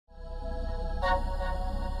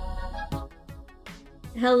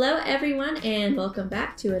Hello, everyone, and welcome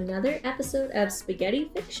back to another episode of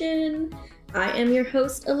Spaghetti Fiction. I am your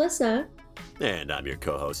host, Alyssa. And I'm your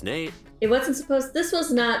co-host, Nate. This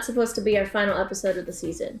was not supposed to be our final episode of the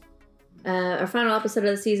season. Our final episode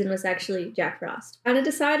of the season was actually Jack Frost. And I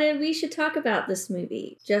decided we should talk about this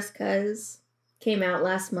movie just because it came out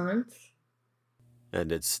last month.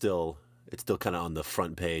 And it's still kind of on the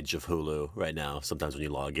front page of Hulu right now, sometimes when you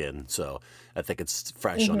log in. So I think it's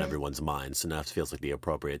fresh on everyone's mind. So now it feels like the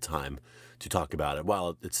appropriate time to talk about it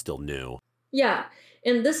while it's still new. Yeah,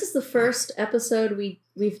 and this is the first episode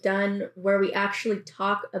we've done where we actually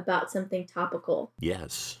talk about something topical.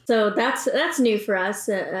 Yes. So that's new for us.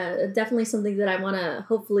 Definitely something that I want to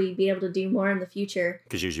hopefully be able to do more in the future.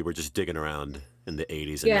 Because usually we're just digging around in the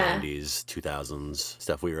 80s and 90s, 2000s.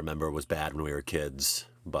 Stuff we remember was bad when we were kids.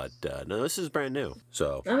 But no, this is brand new.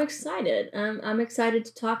 So I'm excited. I'm excited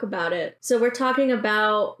to talk about it. So we're talking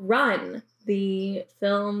about Run, the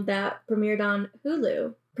film that premiered on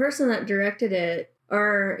Hulu. The person that directed it,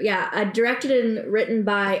 directed and written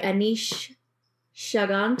by Anish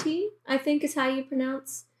Chaganty, I think is how you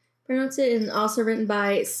pronounce it, and also written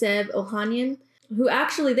by Seb Ohanian, who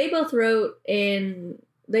actually they both wrote in.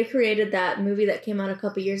 They created that movie that came out a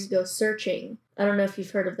couple years ago, Searching. I don't know if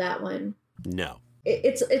you've heard of that one. No.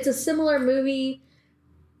 It's a similar movie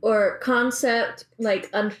or concept,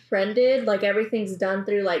 like Unfriended, like everything's done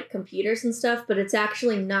through like computers and stuff, but it's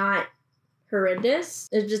actually not horrendous.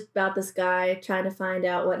 It's just about this guy trying to find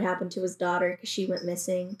out what happened to his daughter because she went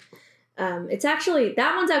missing.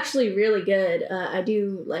 That one's actually really good. I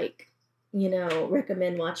do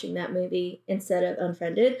recommend watching that movie instead of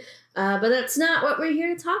Unfriended. But that's not what we're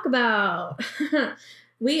here to talk about.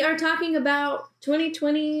 We are talking about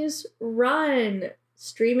 2020's Run,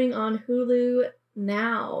 streaming on Hulu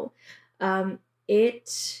now. It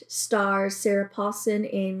stars Sarah Paulson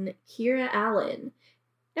and Kira Allen.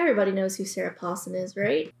 Everybody knows who Sarah Paulson is,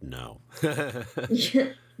 right? No.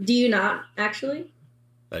 Do you not, actually?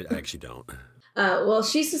 I actually don't. Well,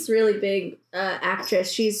 she's this really big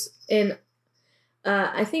actress. She's in,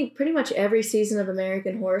 I think, pretty much every season of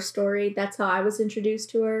American Horror Story. That's how I was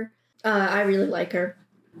introduced to her. I really like her.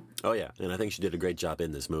 Oh, yeah. And I think she did a great job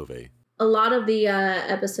in this movie. A lot of the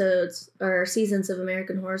episodes or seasons of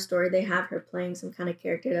American Horror Story, they have her playing some kind of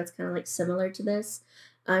character that's kind of like similar to this.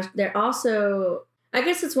 They're also, I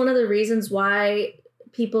guess it's one of the reasons why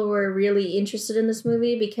people were really interested in this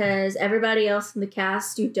movie, because everybody else in the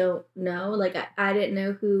cast you don't know. Like, I didn't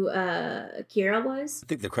know who Kira was. I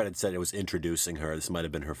think the credits said it was introducing her. This might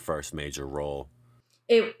have been her first major role.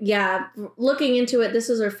 Looking into it, this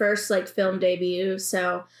was her first like film debut,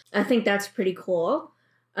 so I think that's pretty cool.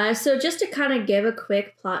 So just to kind of give a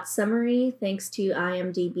quick plot summary, thanks to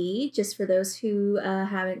IMDb, just for those who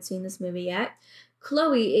haven't seen this movie yet.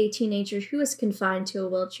 Chloe, a teenager who is confined to a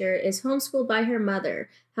wheelchair, is homeschooled by her mother.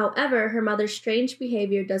 However, her mother's strange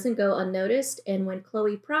behavior doesn't go unnoticed, and when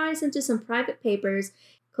Chloe pries into some private papers,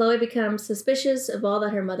 Chloe becomes suspicious of all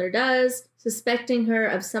that her mother does, suspecting her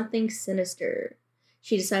of something sinister.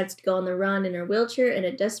 She decides to go on the run in her wheelchair in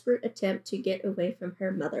a desperate attempt to get away from her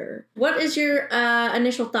mother. What is your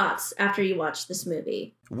initial thoughts after you watched this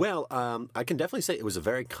movie? Well, I can definitely say it was a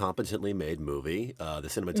very competently made movie. The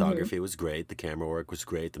cinematography was great. The camera work was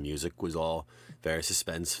great. The music was all very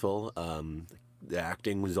suspenseful. The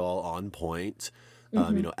acting was all on point.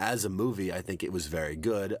 As a movie, I think it was very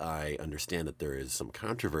good. I understand that there is some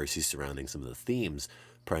controversy surrounding some of the themes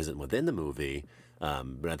present within the movie.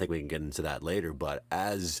 But I think we can get into that later. But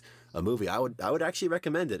as a movie, I would actually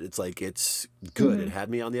recommend it. It's good. It had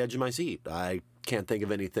me on the edge of my seat. I can't think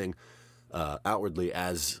of anything outwardly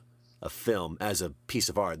as a film, as a piece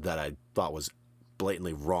of art that I thought was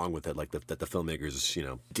blatantly wrong with it, like that the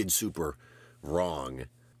filmmakers, did super wrong.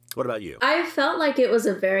 What about you? I felt like it was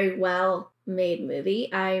a very well-made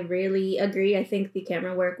movie. I really agree. I think the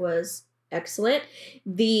camera work was excellent.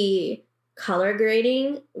 The color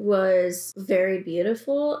grading was very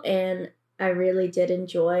beautiful, and I really did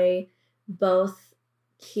enjoy both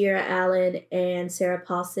Kira Allen and Sarah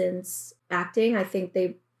Paulson's acting. I think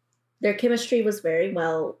their chemistry was very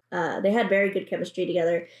well. They had very good chemistry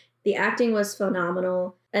together. The acting was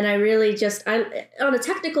phenomenal, and I really on a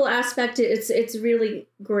technical aspect, it's really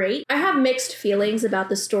great. I have mixed feelings about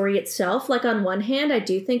the story itself. Like, on one hand, I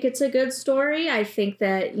do think it's a good story. I think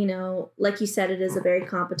that, like you said, it is a very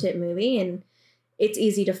competent movie, and it's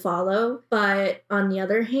easy to follow. But on the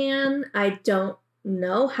other hand, I don't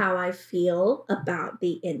know how I feel about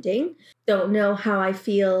the ending. Don't know how I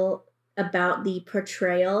feel about the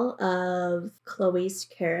portrayal of Chloe's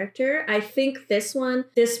character. I think this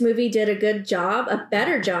movie did a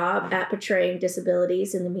better job at portraying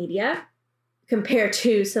disabilities in the media. compared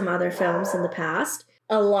to some other films in the past.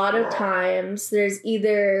 A lot of times there's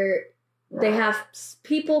either they have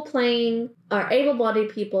people playing, or able-bodied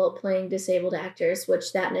people playing disabled actors,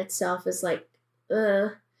 which that in itself is like,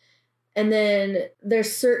 ugh. And then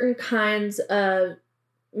there's certain kinds of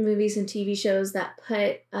movies and TV shows that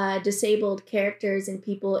put disabled characters and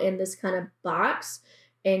people in this kind of box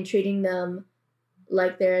and treating them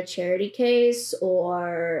like they're a charity case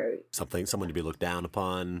or someone to be looked down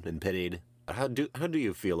upon and pitied. How do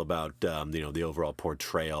you feel about the overall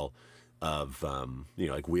portrayal of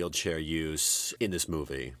like wheelchair use in this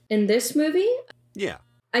movie? In this movie? Yeah.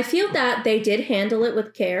 I feel that they did handle it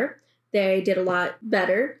with care. They did a lot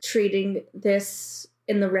better treating this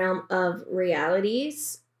in the realm of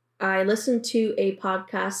realities. I listened to a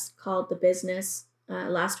podcast called The Business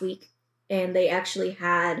last week, and they actually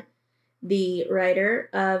had the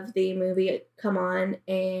writer of the movie come on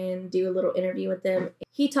and do a little interview with them.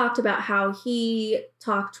 He talked about how he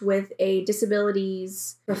talked with a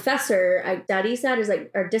disabilities professor, I studies that is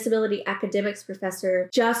like our disability academics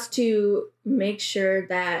professor, just to make sure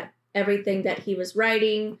that everything that he was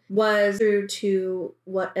writing was true to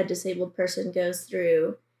what a disabled person goes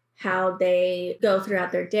through, how they go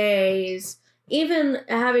throughout their days. Even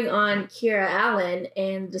having on Kiera Allen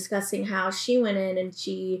and discussing how she went in and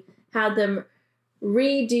she had them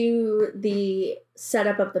redo the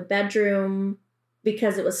setup of the bedroom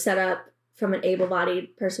because it was set up from an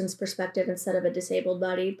able-bodied person's perspective instead of a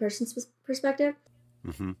disabled-bodied person's perspective.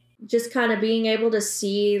 Mm-hmm. Just kind of being able to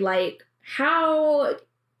see like how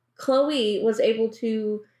Chloe was able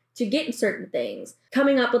to get certain things,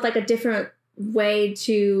 coming up with like a different way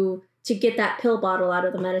to get that pill bottle out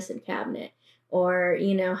of the medicine cabinet. Or,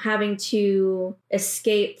 having to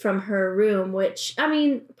escape from her room, which, I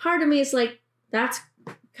mean, part of me is like, that's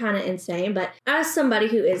kind of insane. But as somebody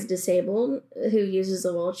who is disabled, who uses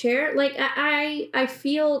a wheelchair, like, I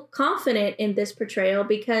feel confident in this portrayal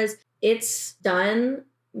because it's done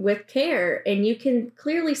with care. And you can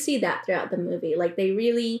clearly see that throughout the movie. Like, they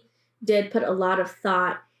really did put a lot of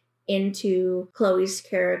thought into Chloe's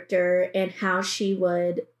character and how she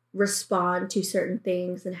would respond to certain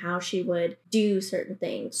things and how she would do certain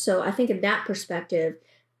things. So I think in that perspective,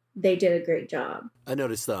 they did a great job. I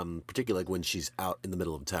noticed, particularly like when she's out in the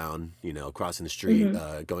middle of town, crossing the street,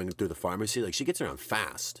 going through the pharmacy, like she gets around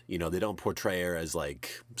fast. They don't portray her as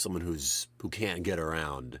like someone who can't get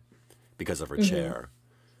around because of her chair.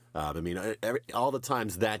 All the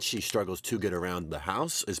times that she struggles to get around the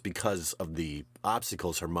house is because of the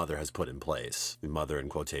obstacles her mother has put in place. The mother in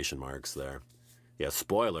quotation marks there. Yeah,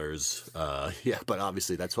 spoilers. But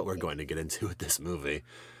obviously that's what we're going to get into with this movie.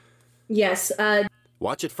 Yes.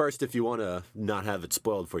 Watch it first if you want to not have it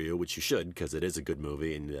spoiled for you, which you should, because it is a good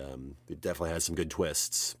movie, and it definitely has some good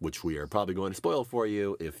twists, which we are probably going to spoil for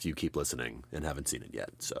you if you keep listening and haven't seen it yet.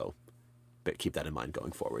 So keep that in mind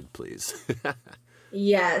going forward, please.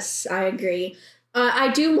 Yes, I agree.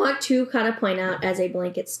 I do want to kind of point out as a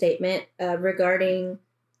blanket statement regarding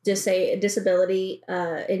disability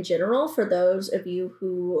in general, for those of you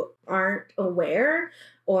who aren't aware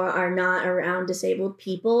or are not around disabled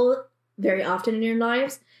people very often in your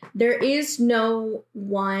lives, there is no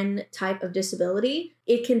one type of disability.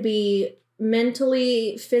 It can be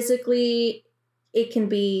mentally, physically, you can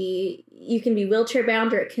be wheelchair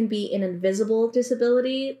bound, or it can be an invisible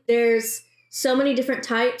disability. There's so many different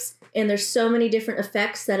types, and there's so many different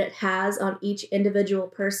effects that it has on each individual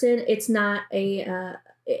person. It's not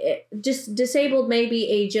just disabled may be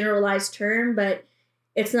a generalized term, but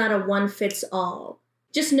it's not a one fits all.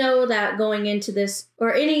 Just know that going into this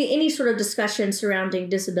or any sort of discussion surrounding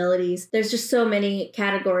disabilities, there's just so many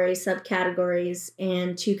categories, subcategories,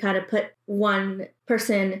 and to kind of put one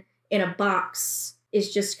person in a box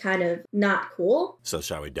is just kind of not cool. So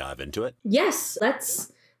shall we dive into it? Yes,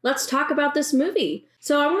 let's talk about this movie.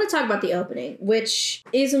 So I want to talk about the opening, which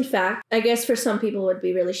is, in fact, I guess for some people would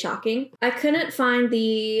be really shocking. I couldn't find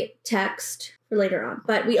the text for later on,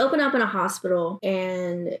 but we open up in a hospital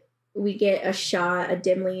and we get a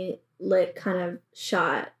dimly lit kind of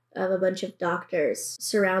shot of a bunch of doctors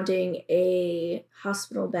surrounding a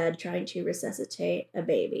hospital bed trying to resuscitate a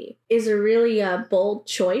baby. Is a really bold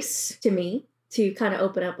choice to me to kind of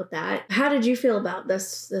open up with that. How did you feel about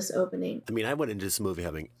this opening? I mean, I went into this movie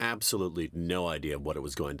having absolutely no idea what it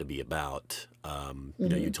was going to be about.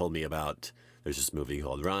 You told me about, there's this movie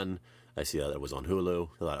called Run. I see that it was on Hulu.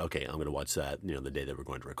 I thought, okay, I'm going to watch that, the day that we're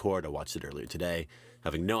going to record. I watched it earlier today,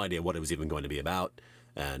 having no idea what it was even going to be about.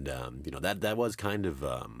 And, that was kind of,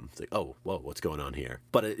 it's like, oh, whoa, what's going on here?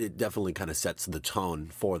 But it definitely kind of sets the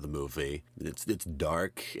tone for the movie. It's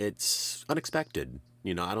dark. It's unexpected.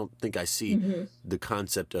 You know, I don't think I see Hmm. the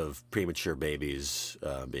concept of premature babies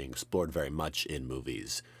being explored very much in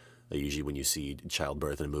movies. Usually, when you see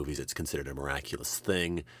childbirth in movies, it's considered a miraculous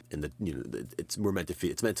thing, and it's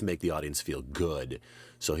meant to make the audience feel good.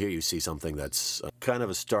 So here you see something that's kind of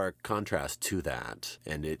a stark contrast to that,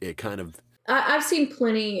 and it kind of I've seen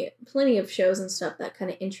plenty of shows and stuff that kind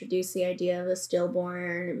of introduce the idea of a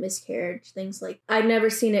stillborn, miscarriage, things like. I've never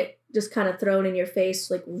seen it just kind of thrown in your face,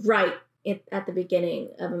 like right at the beginning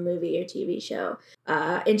of a movie or TV show,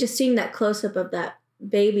 and just seeing that close up of that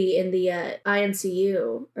baby in the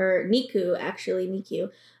INCU or NICU, actually NICU.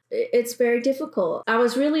 It's very difficult. I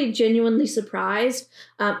was really genuinely surprised.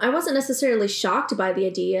 I wasn't necessarily shocked by the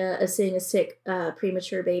idea of seeing a sick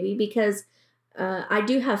premature baby because I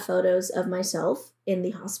do have photos of myself in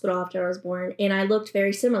the hospital after I was born, and I looked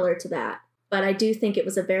very similar to that. But I do think it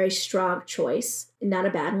was a very strong choice, not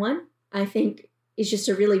a bad one. I think it's just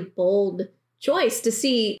a really bold choice to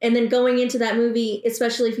see. And then going into that movie,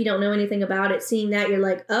 especially if you don't know anything about it, seeing that, you're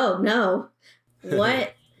like, oh no,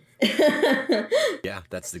 what? yeah,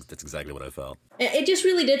 that's exactly what I felt. It just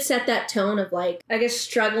really did set that tone of, like, I guess,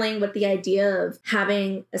 struggling with the idea of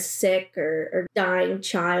having a sick or dying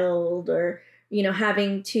child, or, you know,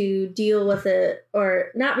 having to deal with it,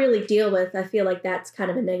 or not really deal with. I feel like that's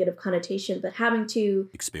kind of a negative connotation, but having to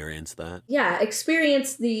Experience that. yeah,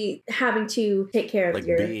 experience the having to take care of Like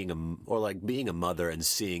your being a mother and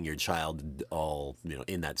seeing your child all, you know,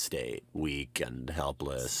 in that state, weak and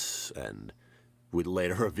helpless, and we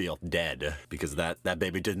later reveal dead, because that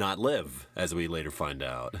baby did not live, as we later find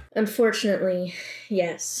out. Unfortunately,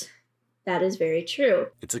 yes, that is very true.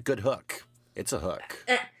 It's a good hook. It's a hook.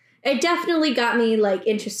 It definitely got me, like,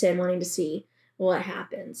 interested in wanting to see what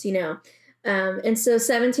happens, you know. And so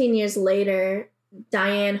 17 years later,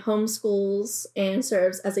 Diane homeschools and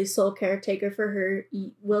serves as a sole caretaker for her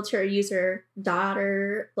wheelchair user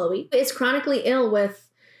daughter, Chloe. Is chronically ill with,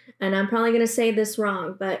 and I'm probably going to say this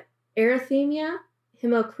wrong, but erythema,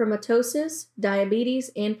 hemochromatosis,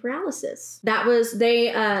 diabetes, and paralysis. That was, they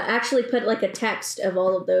actually put like a text of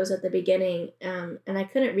all of those at the beginning, and I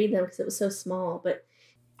couldn't read them because it was so small, but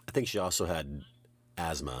I think she also had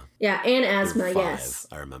asthma. yeah, and asthma, 5, yes.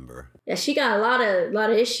 I remember. Yeah, she got a lot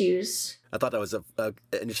of issues. I thought that was an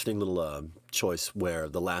interesting little choice, where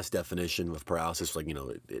the last definition of paralysis, like, you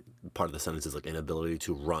know, part of the sentence is like inability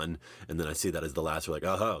to run, and then I see that as the last word,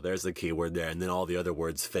 like, oh, there's the key word there, and then all the other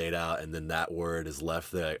words fade out, and then that word is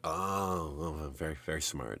left there. Like, oh, very, very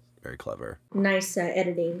smart, very clever. Nice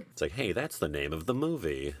editing. It's like, hey, that's the name of the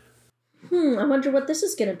movie. I wonder what this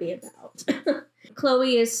is going to be about.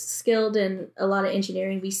 Chloe is skilled in a lot of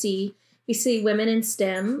engineering. We see women in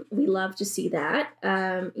STEM. We love to see that.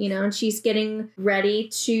 You know, and she's getting ready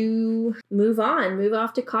to move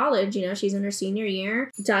off to college. You know, she's in her senior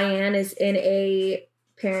year. Diane is in a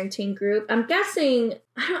parenting group. I'm guessing,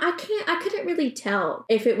 I couldn't really tell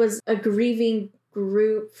if it was a grieving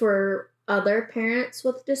group for other parents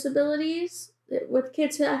with disabilities, with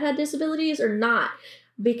kids that had disabilities, or not.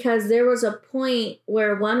 Because there was a point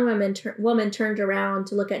where one woman turned around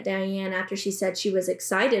to look at Diane after she said she was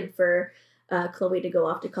excited for Chloe to go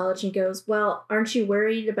off to college, and goes, well, aren't you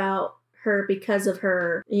worried about her because of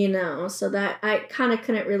her, you know? So that I kind of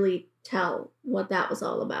couldn't really tell what that was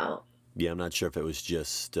all about. Yeah, I'm not sure if it was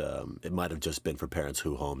just, it might have just been for parents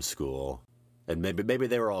who homeschool. And maybe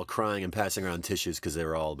they were all crying and passing around tissues because they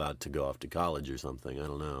were all about to go off to college or something. I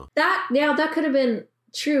don't know. That could have been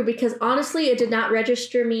true, because honestly, it did not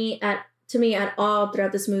register to me at all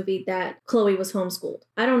throughout this movie that Chloe was homeschooled.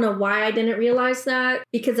 I don't know why I didn't realize that,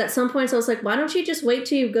 because at some points I was like, why don't you just wait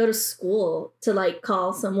till you go to school to, like,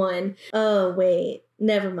 call someone? Oh, wait,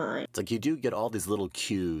 never mind. It's like you do get all these little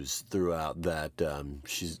cues throughout that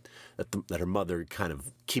that her mother kind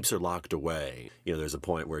of keeps her locked away. You know, there's a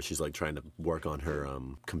point where she's like trying to work on her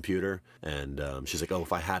computer, and she's like, oh,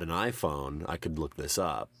 if I had an iPhone, I could look this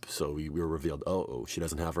up. So we were revealed, she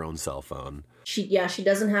doesn't have her own cell phone. She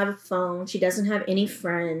doesn't have a phone. She doesn't have any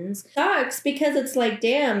friends. Sucks, because it's like,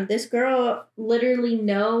 damn, this girl literally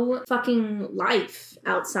no fucking life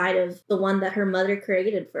outside of the one that her mother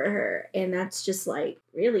created for her. And that's just, like,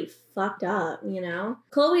 really fucked up, you know?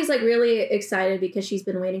 Chloe's, like, really excited because she's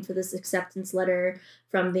been waiting for this acceptance letter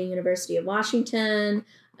from the University of Washington.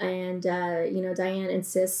 And, you know, Diane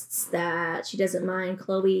insists that she doesn't mind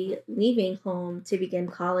Chloe leaving home to begin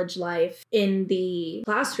college life in the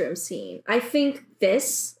classroom scene. I think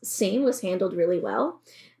this scene was handled really well.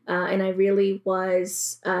 And I really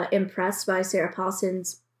was impressed by Sarah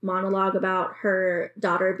Paulson's monologue about her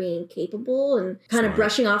daughter being capable, and kind of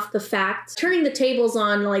brushing off the fact, turning the tables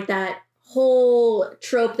on, like, that whole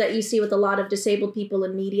trope that you see with a lot of disabled people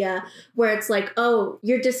in media, where it's like, oh,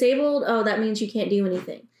 you're disabled, oh, that means you can't do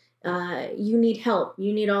anything. You need help.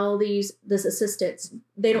 You need all this assistance.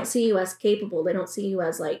 They don't see you as capable. They don't see you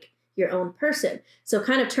as like your own person. So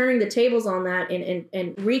kind of turning the tables on that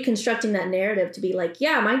and reconstructing that narrative to be like,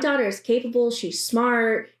 yeah, my daughter is capable. She's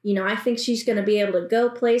smart. You know, I think she's going to be able to go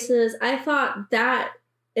places. I thought that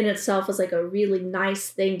in itself was like a really nice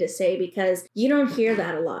thing to say, because you don't hear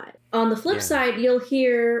that a lot. On the flip side, you'll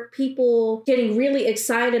hear people getting really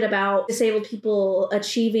excited about disabled people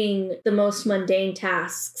achieving the most mundane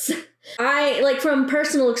tasks. I, like, from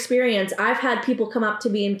personal experience, I've had people come up to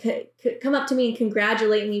me and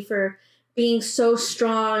congratulate me for being so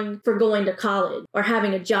strong for going to college or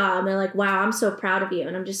having a job. And they're like, wow, I'm so proud of you.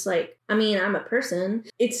 And I'm just like, I mean, I'm a person.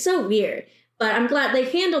 It's so weird. But I'm glad they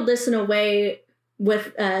handled this in a way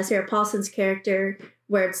with Sarah Paulson's character,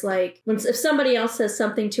 where it's like, if somebody else says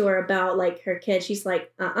something to her about like her kid, she's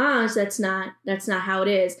like, that's not how it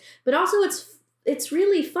is. But also it's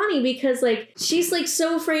really funny because like she's like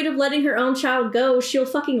so afraid of letting her own child go, she'll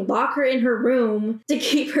fucking lock her in her room to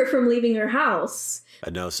keep her from leaving her house.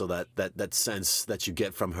 I know, so that sense that you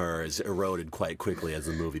get from her is eroded quite quickly as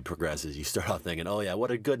the movie progresses. You start off thinking, oh yeah,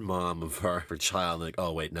 what a good mom of her child. And like,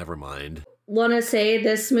 oh wait, never mind. Want to say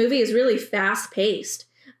this movie is really fast paced,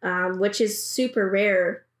 which is super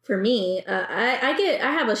rare for me. I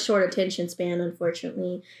have a short attention span,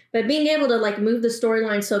 unfortunately, but being able to like move the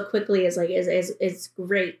storyline so quickly is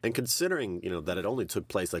great. And considering, you know, that it only took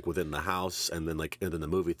place like within the house and then like in the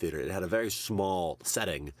movie theater, it had a very small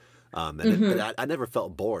setting. And I never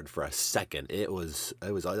felt bored for a second. It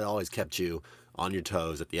always kept you on your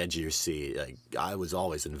toes, at the edge of your seat. Like, I was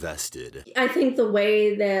always invested. I think the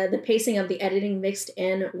way the pacing of the editing mixed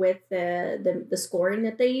in with the scoring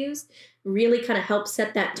that they used really kind of helped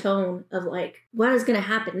set that tone of like, what is going to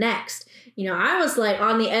happen next? You know, I was like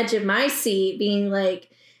on the edge of my seat being like,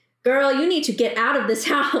 girl, you need to get out of this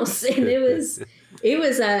house. And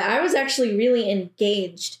I was actually really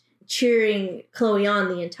engaged, cheering Chloe on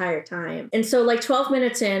the entire time. And so like 12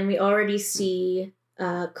 minutes in, we already see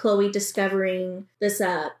Chloe discovering this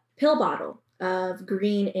pill bottle of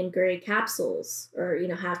green and gray capsules, or, you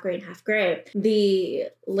know, half gray and half gray. The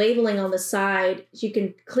labeling on the side, you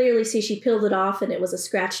can clearly see she peeled it off and it was a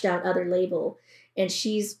scratched out other label. And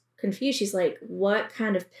she's confused. She's like, what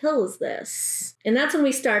kind of pill is this? And that's when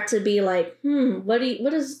we start to be like, what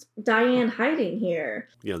is Diane hiding here?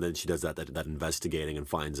 You know, then she does that investigating and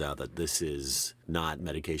finds out that this is not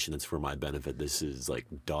medication that's for my benefit. This is like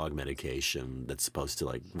dog medication that's supposed to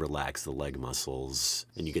like relax the leg muscles.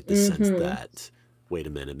 And you get the sense that, wait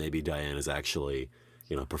a minute, maybe Diane is actually,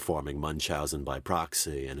 you know, performing Munchausen by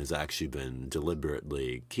proxy and has actually been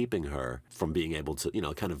deliberately keeping her from being able to, you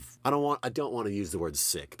know, kind of, I don't want to use the word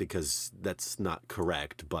sick because that's not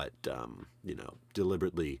correct, but, you know,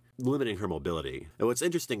 deliberately limiting her mobility. And what's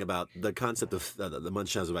interesting about the concept of the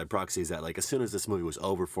Munchausen by proxy is that, like, as soon as this movie was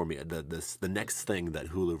over for me, the next thing that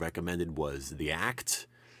Hulu recommended was The Act.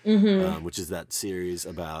 Which is that series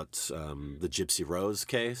about the Gypsy Rose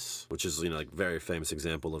case, which is, you know, like very famous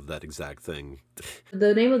example of that exact thing.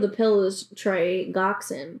 The name of the pill is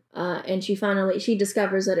Trigoxin, and she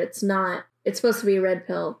discovers that it's supposed to be a red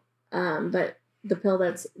pill, but the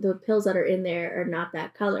pills that are in there are not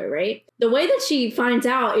that color, right? The way that she finds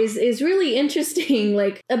out is really interesting,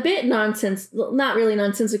 like a bit not really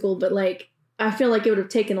nonsensical, but like, I feel like it would have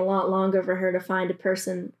taken a lot longer for her to find a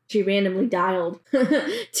person she randomly dialed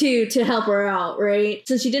to help her out, right?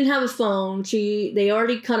 Since she didn't have a phone, they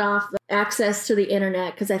already cut off access to the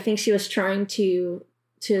internet, because I think she was trying to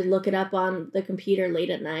look it up on the computer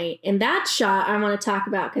late at night. And that shot I want to talk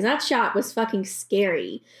about, because that shot was fucking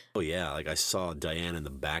scary. Oh yeah, like I saw Diane in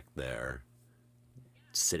the back there,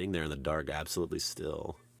 sitting there in the dark, absolutely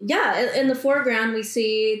still. Yeah, in the foreground, we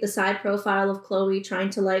see the side profile of Chloe trying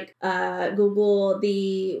to like Google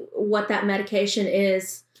what that medication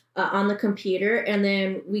is on the computer. And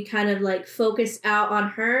then we kind of like focus out on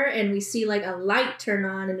her and we see like a light turn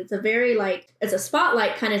on. And it's a very like, it's a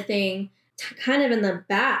spotlight kind of thing, kind of in the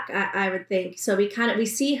back, I would think. So we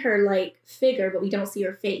see her like figure, but we don't see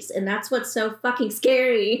her face. And that's what's so fucking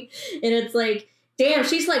scary. And it's like, damn,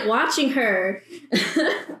 she's like watching her.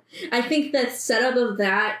 I think the setup of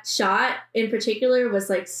that shot in particular was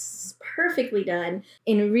like perfectly done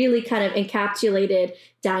and really kind of encapsulated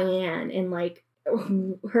Diane and like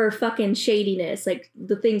her fucking shadiness, like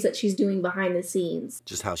the things that she's doing behind the scenes.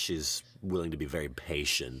 Just how she's willing to be very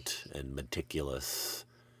patient and meticulous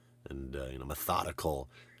and methodical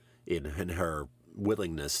in her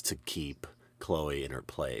willingness to keep Chloe in her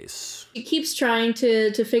place. She keeps trying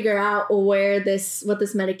to figure out what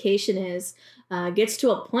this medication is. Gets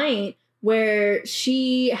to a point where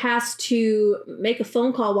she has to make a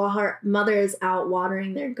phone call while her mother is out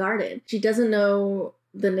watering their garden. She doesn't know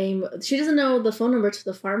she doesn't know the phone number to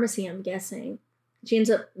the pharmacy, I'm guessing. She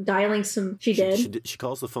ends up dialing She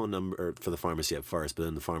calls the phone number for the pharmacy at first, but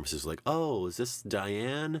then the pharmacist is like, "Oh, is this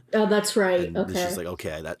Diane?" Oh, that's right. And okay. She's like,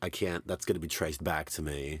 "Okay, I can't. That's going to be traced back to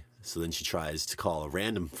me." So then she tries to call a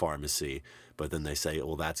random pharmacy, but then they say,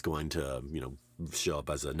 "Well, that's going to, show up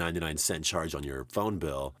as a 99-cent charge on your phone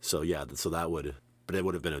bill." So yeah, but it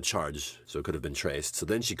would have been a charge, so it could have been traced. So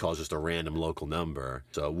then she calls just a random local number,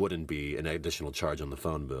 so it wouldn't be an additional charge on the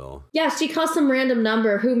phone bill. Yeah, she calls some random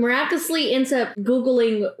number who miraculously ends up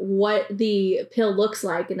Googling what the pill looks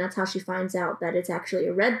like, and that's how she finds out that it's actually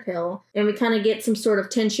a red pill. And we kind of get some sort of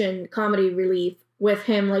tension, comedy relief with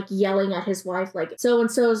him like yelling at his wife, like,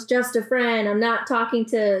 so-and-so's just a friend, I'm not talking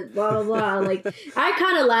to blah, blah, blah. Like, I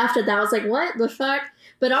kind of laughed at that. I was like, what the fuck?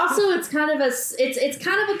 But also it's kind of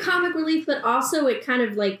a comic relief, but also it kind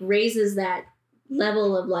of like raises that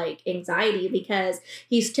level of like anxiety because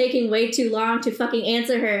he's taking way too long to fucking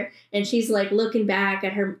answer her. And she's like looking back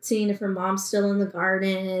at her, seeing if her mom's still in the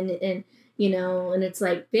garden and, and it's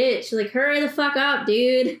like, bitch, like hurry the fuck up,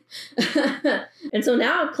 dude. And so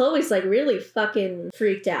now Chloe's like really fucking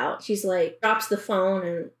freaked out. She's like drops the phone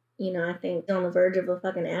and, I think on the verge of a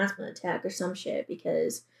fucking asthma attack or some shit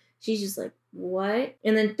because she's just like, what?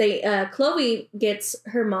 And then Chloe gets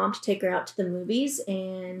her mom to take her out to the movies,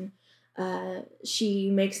 and she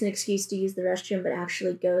makes an excuse to use the restroom, but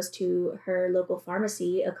actually goes to her local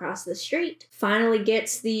pharmacy across the street. Finally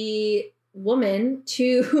gets the woman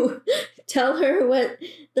to tell her what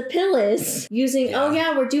the pill is using, oh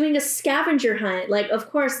yeah, we're doing a scavenger hunt. Like, of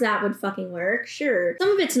course that would fucking work. Sure.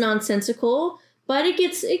 Some of it's nonsensical, but it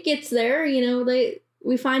gets there,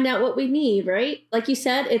 we find out what we need, right? Like you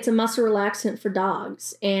said, it's a muscle relaxant for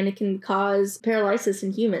dogs, and it can cause paralysis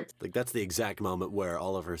in humans. Like, that's the exact moment where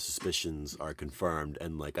all of her suspicions are confirmed,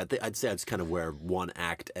 and like I'd say that's kind of where one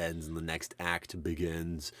act ends and the next act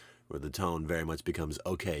begins, where the tone very much becomes,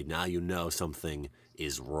 okay, now you know something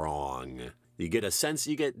is wrong. You get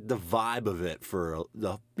the vibe of it for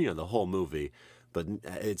the whole movie, but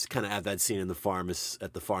it's kind of at that scene in the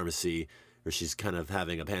pharmacy where she's kind of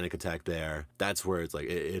having a panic attack there. That's where it's like,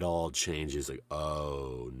 it all changes. Like,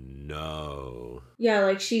 oh, no. Yeah,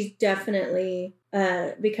 like she's definitely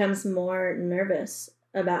becomes more nervous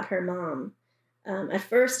about her mom. At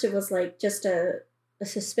first, it was like just a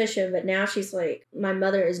suspicion, but now she's like, my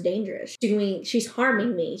mother is dangerous. She's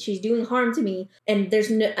harming me. She's doing harm to me. And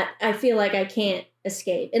I feel like I can't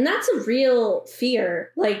escape. And that's a real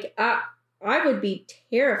fear. Like, I would be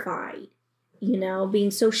terrified.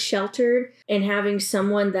 Being so sheltered and having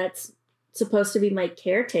someone that's supposed to be my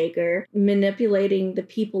caretaker manipulating the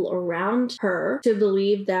people around her to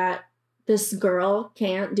believe that this girl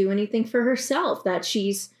can't do anything for herself, that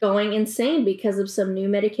she's going insane because of some new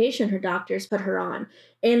medication her doctors put her on.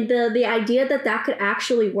 And the idea that could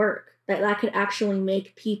actually work, that could actually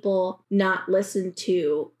make people not listen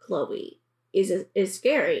to Chloe is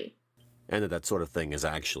scary. And that sort of thing has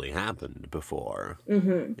actually happened before.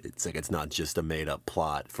 Mm-hmm. It's like, it's not just a made-up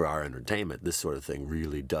plot for our entertainment. This sort of thing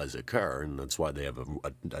really does occur, and that's why they have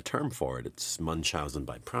a term for it. It's Munchausen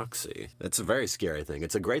by proxy. That's a very scary thing.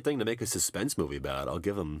 It's a great thing to make a suspense movie about. I'll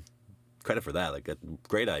give them credit for that. Like, a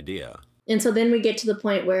great idea. And so then we get to the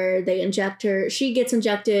point where they inject her. She gets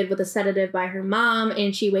injected with a sedative by her mom,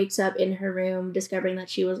 and she wakes up in her room discovering that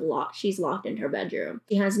she's locked in her bedroom.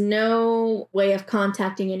 She has no way of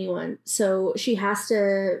contacting anyone. So she has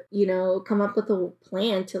to, come up with a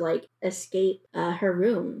plan to like escape her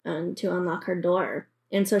room and to unlock her door.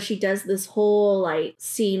 And so she does this whole like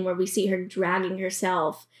scene where we see her dragging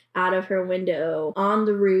herself out of her window on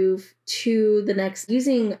the roof to the next,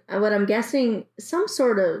 using what I'm guessing some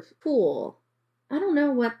sort of tool. I don't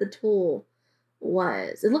know what the tool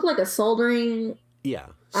was. It looked like a soldering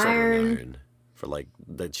iron for like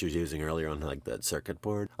that she was using earlier on like that circuit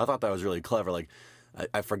board. I thought that was really clever. Like,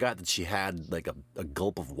 I forgot that she had like a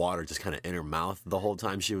gulp of water just kind of in her mouth the whole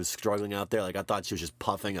time she was struggling out there. Like, I thought she was just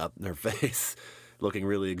puffing up her face, looking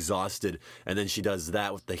really exhausted, and then she does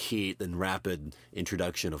that with the heat and rapid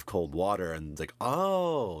introduction of cold water, and it's like,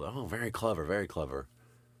 oh, very clever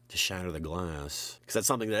to shatter the glass, because that's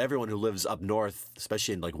something that everyone who lives up north,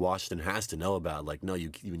 especially in like Washington, has to know about. Like, no,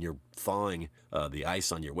 when you're thawing the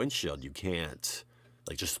ice on your windshield, you can't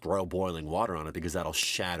like just throw boiling water on it, because that'll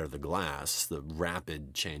shatter the glass. The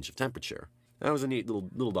rapid change of temperature. That was a neat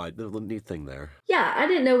little neat thing there. Yeah, I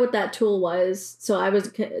didn't know what that tool was, so I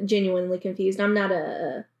was genuinely confused. I'm not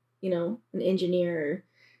a an engineer.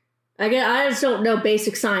 I just don't know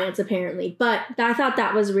basic science apparently, but I thought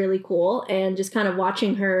that was really cool. And just kind of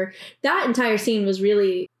watching her, that entire scene was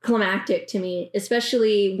really climactic to me,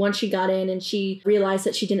 especially once she got in and she realized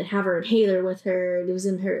that she didn't have her inhaler with her.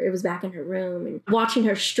 It was back in her room, and watching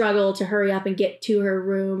her struggle to hurry up and get to her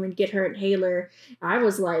room and get her inhaler. I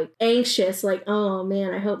was like anxious, like, oh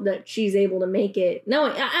man, I hope that she's able to make it.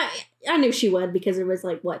 No, I knew she would, because it was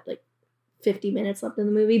like 50 minutes left in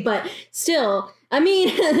the movie, but still, I mean,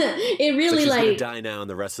 it really, so she's gonna die now, and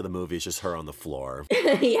the rest of the movie is just her on the floor.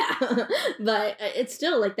 Yeah, but it's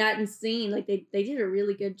still like that insane. Like they did a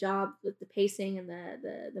really good job with the pacing and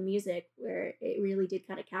the music, where it really did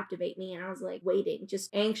kind of captivate me, and I was like waiting, just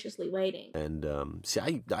anxiously waiting. And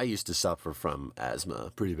see, I used to suffer from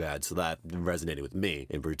asthma pretty bad, so that resonated with me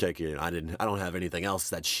in particular. I don't have anything else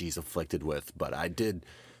that she's afflicted with, but I did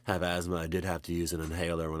have asthma. I did have to use an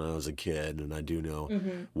inhaler when I was a kid, and I do know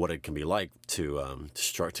what it can be like to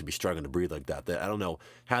be struggling to breathe like that. I don't know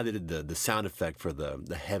how they did the sound effect for the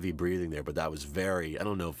heavy breathing there, but that was very, I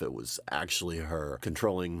don't know if it was actually her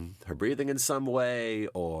controlling her breathing in some way,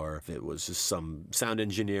 or if it was just some sound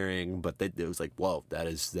engineering, but it was like, whoa, that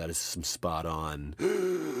is some spot on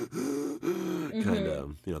kind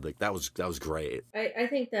of, like that was great. I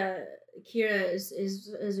think that Kira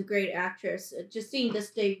is a great actress. Just seeing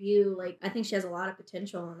this debut, like, I think she has a lot of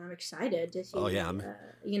potential, and I'm excited to see,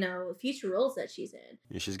 future roles that she's in.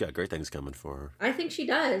 Yeah, she's got great things coming for her. I think she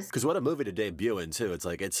does. Because what a movie to debut in too. It's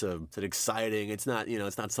like it's an exciting. It's not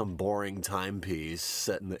it's not some boring timepiece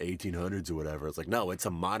set in the 1800s or whatever. It's like, no, it's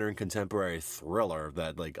a modern contemporary thriller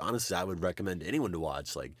that, like, honestly, I would recommend anyone to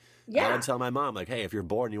watch. Like, yeah. I would tell my mom, like, hey, if you're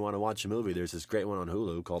bored and you want to watch a movie, there's this great one on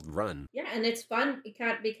Hulu called Run. Yeah, and it's fun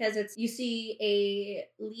because you see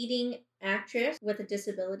a leading actress with a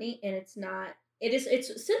disability, and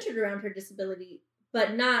it's centered around her disability,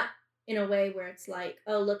 but not in a way where it's like,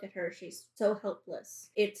 oh, look at her, she's so helpless.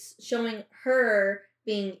 It's showing her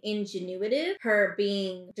being ingenuitive, her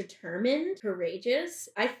being determined, courageous.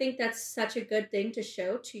 I think that's such a good thing to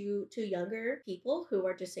show to younger people who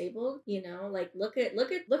are disabled. Like, look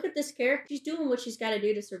at this character. She's doing what she's got to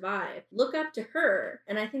do to survive. Look up to her.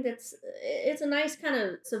 And I think it's a nice kind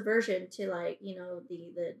of subversion to, like,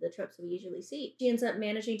 the tropes that we usually see. She ends up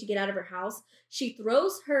managing to get out of her house. She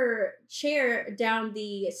throws her chair down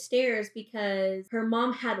the stairs because her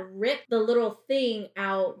mom had ripped the little thing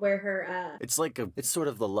out where her it's sort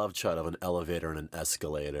of the love child of an elevator and an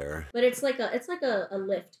escalator. But it's like a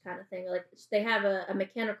lift kind of thing. Like, they have a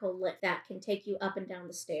mechanical lift that can take you up and down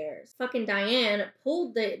the stairs. Fucking Diane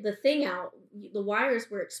pulled the thing out. The wires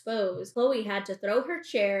were exposed. Chloe had to throw her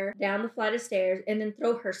chair down the flight of stairs and then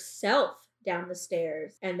throw herself down the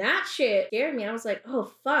stairs. And that shit scared me. I was like,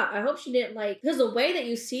 oh fuck, I hope she didn't, like, because the way that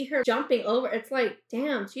you see her jumping over, it's like,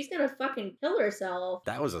 damn, she's gonna fucking kill herself.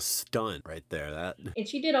 That was a stunt right there. And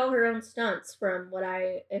she did all her own stunts, from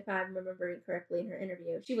if I'm remembering correctly in her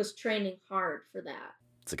interview. She was training hard for that.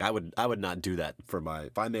 It's like, I would not do that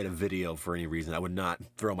if I made a video for any reason. I would not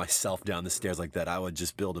throw myself down the stairs like that. I would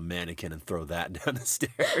just build a mannequin and throw that down the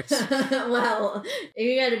stairs. Well,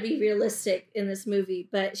 you got to be realistic in this movie,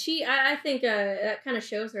 but I think that kind of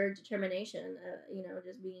shows her determination.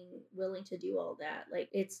 Just being willing to do all that. Like,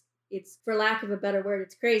 it's for lack of a better word,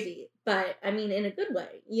 it's crazy, but I mean, in a good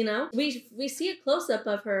way. We see a close up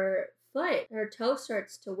of her foot. Her toe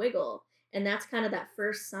starts to wiggle. And that's kind of that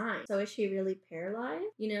first sign. So is she really paralyzed?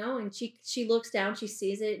 And she looks down, she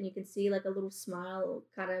sees it, and you can see, like, a little smile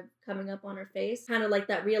kind of coming up on her face. Kind of like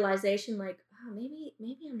that realization, like, oh, maybe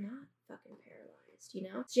I'm not fucking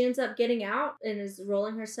paralyzed. She ends up getting out and is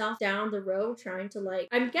rolling herself down the road, trying to, like,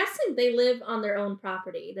 I'm guessing they live on their own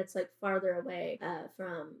property that's, like, farther away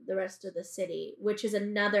from the rest of the city, which is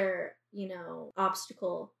another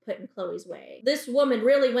obstacle put in Chloe's way. This woman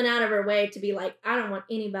really went out of her way to be like, I don't want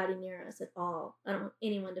anybody near us at all. I don't want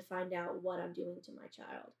anyone to find out what I'm doing to my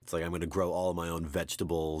child. It's like, I'm going to grow all my own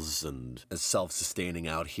vegetables and as self-sustaining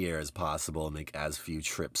out here as possible, and make as few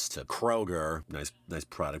trips to Kroger, nice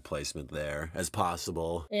product placement there, as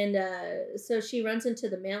possible. And so she runs into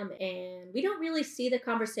the mailman, and we don't really see the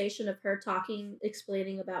conversation of her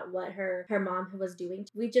explaining about what her mom was doing.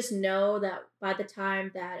 We just know that by the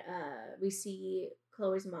time that we see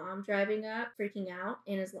Chloe's mom driving up, freaking out,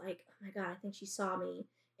 and is like, oh my God, I think she saw me.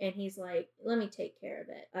 And he's like, let me take care of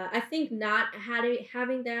it. I think not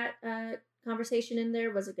having that conversation in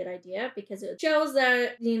there was a good idea, because it shows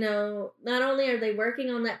that, not only are they working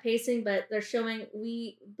on that pacing, but they're showing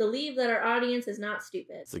we believe that our audience is not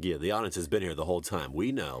stupid. It's like, yeah, the audience has been here the whole time.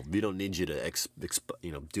 We know. We don't need you to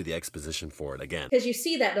do the exposition for it again. Because you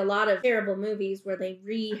see that in a lot of terrible movies where they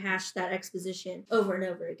rehash that exposition over and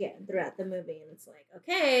over again throughout the movie. And it's like,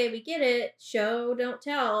 okay, we get it. Show, don't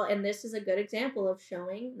tell. And this is a good example of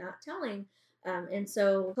showing, not telling. And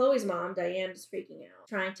so Chloe's mom, Diane, is freaking out,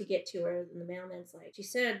 trying to get to her. And the mailman's like, she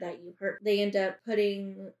said that you hurt. They end up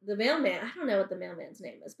putting the mailman, I don't know what the mailman's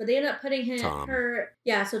name is, but they end up putting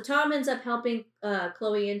so Tom ends up helping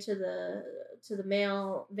Chloe into the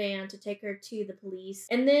mail van to take her to the police.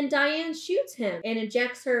 And then Diane shoots him and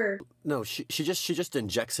injects her. No, she just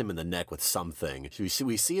injects him in the neck with something.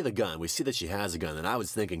 We see the gun. We see that she has a gun, and I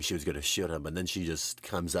was thinking she was going to shoot him, and then she just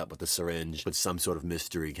comes up with the syringe, puts some sort of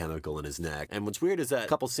mystery chemical in his neck. And what's weird is that a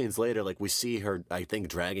couple scenes later, like, we see her, I think,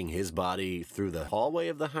 dragging his body through the hallway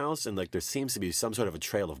of the house, and like there seems to be some sort of a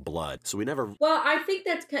trail of blood. So we never. Well, I think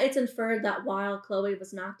it's inferred that while Chloe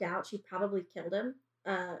was knocked out, she probably killed him.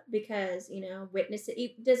 Because, witness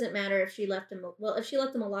it doesn't matter if she left him, if she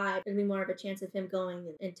left him alive, there'd be more of a chance of him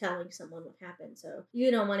going and telling someone what happened. So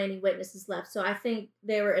you don't want any witnesses left. So I think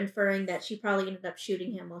they were inferring that she probably ended up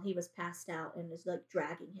shooting him while he was passed out and is like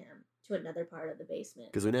dragging him to another part of the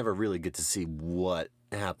basement. Because we never really get to see what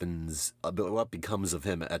happens, what becomes of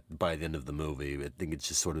him by the end of the movie. I think it's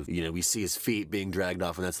just sort of, we see his feet being dragged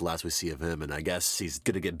off, and that's the last we see of him. And I guess he's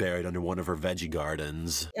going to get buried under one of her veggie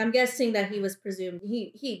gardens. I'm guessing that he was presumed,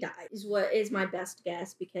 he died, is what is my best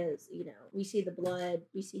guess, because, we see the blood,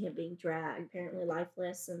 we see him being dragged, apparently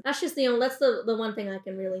lifeless. And that's just, that's the one thing I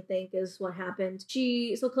can really think is what happened.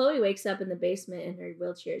 So Chloe wakes up in the basement in her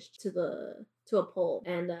wheelchair to a pole,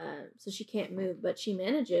 and so she can't move, but she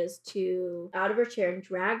manages to out of her chair and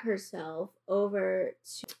drag herself over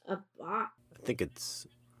to a box. I think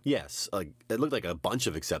yes, it looked like a bunch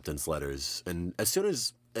of acceptance letters, and as soon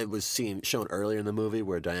as it was shown earlier in the movie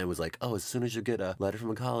where Diane was like, oh, as soon as you get a letter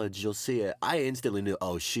from a college, you'll see it. I instantly knew,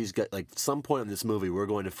 oh, she's got, like, some point in this movie, we're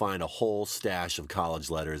going to find a whole stash of college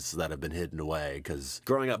letters that have been hidden away. Because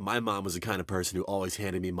growing up, my mom was the kind of person who always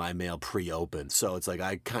handed me my mail pre-opened. So it's like,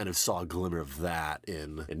 I kind of saw a glimmer of that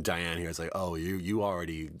in Diane here. It's like, oh, you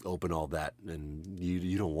already opened all that, and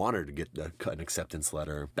you don't want her to get an acceptance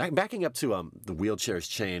letter. Backing up to the wheelchair's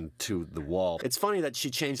chain to the wall, it's funny that she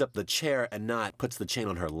changed up the chair and not puts the chain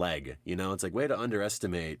on her leg. It's like, way to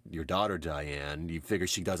underestimate your daughter, Diane. You figure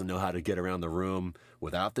she doesn't know how to get around the room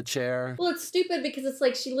without the chair. Well, it's stupid because it's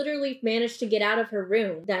like she literally managed to get out of her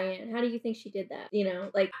room. Diane, how do you think she did that?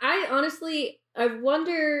 I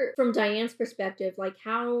wonder from Diane's perspective, like,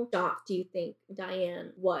 how shocked do you think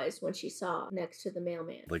Diane was when she saw next to the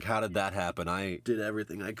mailman? Like, how did that happen? I did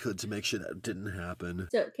everything I could to make sure that didn't happen.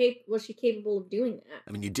 So, was she capable of doing that?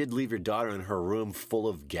 I mean, you did leave your daughter in her room full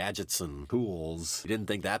of gadgets and tools. You didn't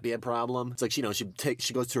think that'd be a problem? It's like, she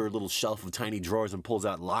goes to her little shelf of tiny drawers and pulls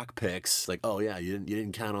out lockpicks. Like, oh yeah, you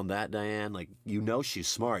didn't count on that, Diane? Like, she's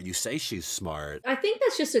smart. You say she's smart. I think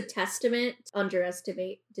that's just a testament to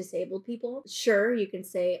underestimate disabled people. Sure, you can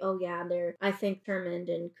say, oh yeah, they're, I think, determined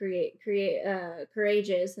and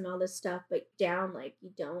courageous and all this stuff, but down, like,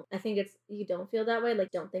 you don't feel that way,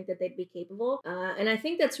 like, don't think that they'd be capable. And I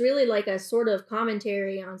think that's really like a sort of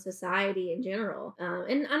commentary on society in general.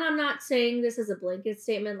 And I'm not saying this as a blanket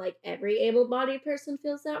statement, like every able-bodied person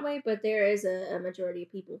feels that way, but there is a majority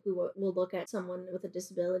of people who will look at someone with a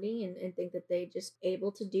disability and think that they just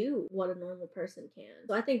able to do what a normal person can.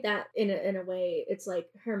 So I think that in a way, it's like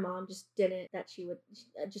her mom just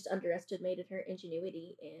just underestimated her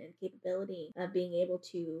ingenuity and capability of being able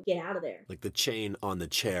to get out of there. Like the chain on the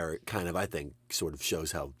chair kind of, I think, sort of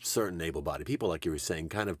shows how certain able-bodied people, like you were saying,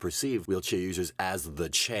 kind of perceive wheelchair users as the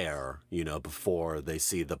chair, before they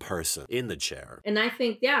see the person in the chair. And I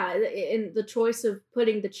think, yeah, in the choice of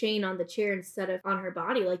putting the chain on the chair instead of on her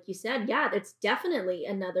body, like you said, yeah, it's definitely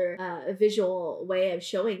another visual way of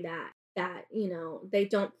showing that they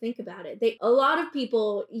don't think about it. A lot of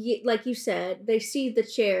people, like you said, they see the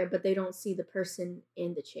chair, but they don't see the person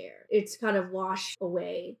in the chair. It's kind of washed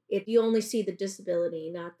away. If you only see the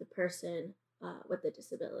disability, not the person with the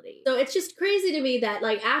disability. So it's just crazy to me that,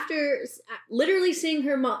 like, after literally seeing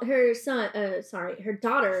her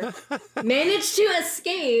daughter manage to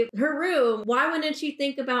escape her room, why wouldn't she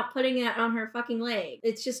think about putting it on her fucking leg?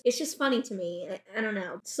 It's just funny to me. I don't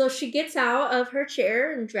know. So she gets out of her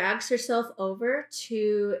chair and drags herself over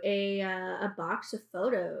to a box of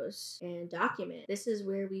photos and document. This is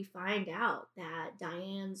where we find out that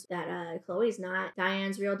Chloe's not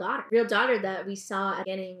Diane's real daughter that we saw at the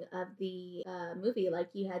beginning of the movie, like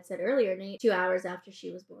you had said earlier, Nate, 2 hours after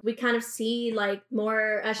she was born. We kind of see like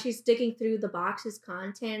more as she's digging through the box's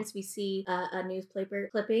contents. We see a newspaper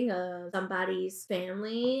clipping of somebody's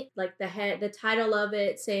family, like the title of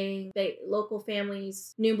it saying local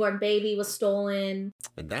family's newborn baby was stolen.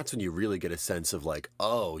 And that's when you really get a sense of like,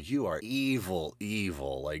 oh, you are evil.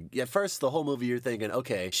 Like at first the whole movie you're thinking,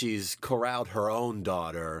 okay, she's corralled her own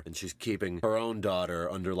daughter and she's keeping her own daughter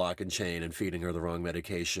under lock and chain and feeding her the wrong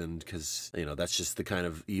medication because, you know, that's just the kind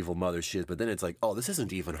of evil mother she is. But then it's like, oh, this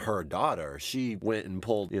isn't even her daughter. She went and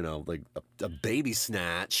pulled, you know, like a baby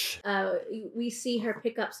snatch. We see her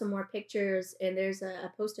pick up some more pictures, and there's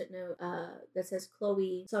a post-it note that says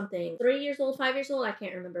Chloe something, 3 years old, 5 years old, I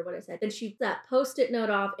can't remember what it said. Then she that post-it note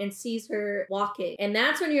off and sees her walking, and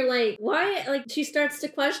that's when you're like, why? Like she starts to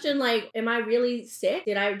question, like, am I really sick?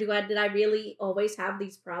 Did I really always have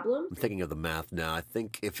these problems? I'm thinking of the math now. I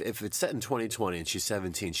think if it's set in 2020 and she's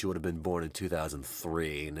 17, she would have been born in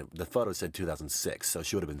 2003, and the photo said 2006, so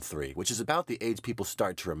she would have been 3, which is about the age people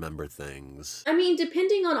start to remember things. I mean,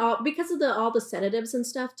 depending on because of all the sedatives and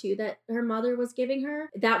stuff too that her mother was giving her,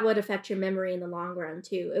 that would affect your memory in the long run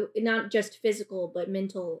too. Not just physical, but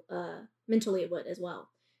mentally it would as well.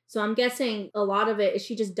 So I'm guessing a lot of it is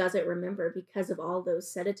she just doesn't remember because of all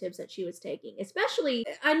those sedatives that she was taking. Especially,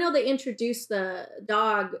 I know they introduced the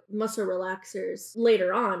dog muscle relaxers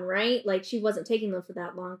later on, right? Like she wasn't taking them for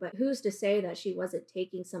that long, but who's to say that she wasn't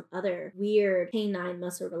taking some other weird canine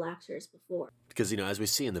muscle relaxers before? Because, you know, as we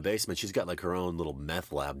see in the basement, she's got like her own little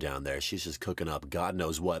meth lab down there. She's just cooking up God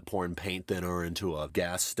knows what, pouring paint thinner into a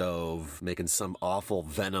gas stove, making some awful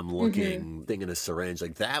venom-looking thing in a syringe.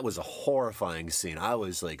 Like, that was a horrifying scene. I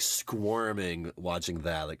was like squirming watching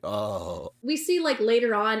that. Like, oh. We see like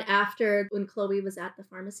later on after when Chloe was at the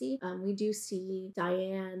pharmacy, we do see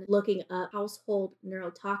Diane looking up household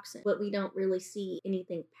neurotoxin, but we don't really see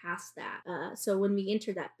anything past that. So when we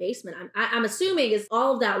enter that basement, I'm assuming is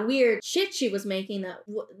all of that weird shit she was making that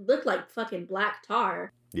looked like fucking black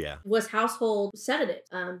tar. Yeah. Was household sedative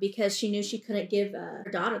because she knew she couldn't give her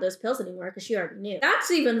daughter those pills anymore because she already knew. That's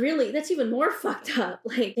even more fucked up.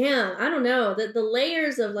 Like, damn, I don't know. The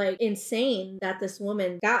layers of like insane that this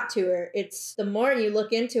woman got to her, it's the more you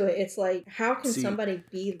look into it, it's like, how can somebody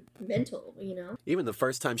be mental, you know? Even the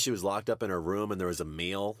first time she was locked up in her room and there was a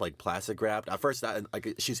meal, like plastic wrapped, at first,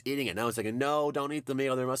 like she's eating it. And I was thinking, no, don't eat the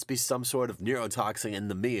meal. There must be some sort of neurotoxin in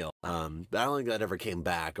the meal. I don't think that ever came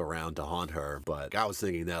back around to haunt her, but I was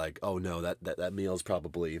thinking that like, oh no, that meal's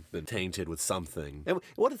probably been tainted with something. And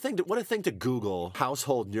what a thing to Google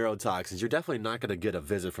household neurotoxins. You're definitely not going to get a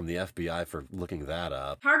visit from the FBI for looking that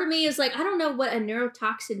up. Part of me is like, I don't know what a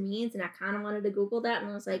neurotoxin means, and I kind of wanted to Google that,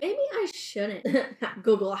 and I was like, maybe I shouldn't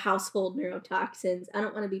Google household neurotoxins. I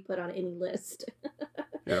don't want to be put on any list.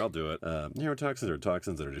 Here, I'll do it. Neurotoxins are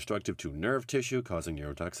toxins that are destructive to nerve tissue, causing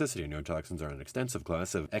neurotoxicity. Neurotoxins are an extensive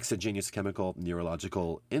class of exogenous chemical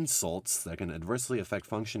neurological insults that can adversely affect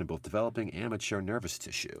function in both developing and mature nervous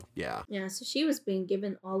tissue. Yeah. Yeah, so she was being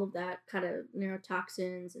given all of that kind of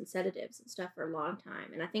neurotoxins and sedatives and stuff for a long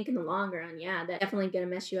time. And I think in the long run, yeah, that's definitely gonna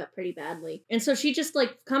mess you up pretty badly. And so she just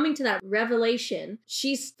like coming to that revelation,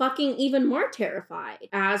 she's fucking even more terrified,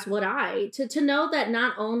 as would I, to know that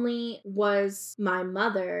not only was my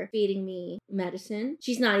mother feeding me medicine,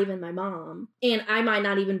 she's not even my mom, and I might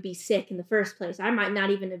not even be sick in the first place. I might not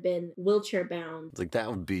even have been wheelchair bound. Like that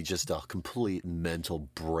would be just a complete mental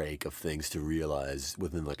break of things to realize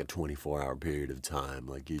within like a 24-hour period of time.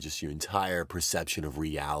 Like your entire perception of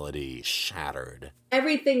reality shattered.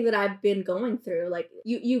 Everything that I've been going through, like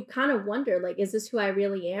you kind of wonder, like, is this who I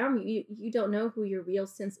really am? You don't know who your real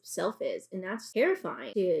sense of self is, and that's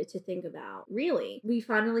terrifying to think about. Really, we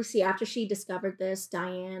finally see after she discovered this,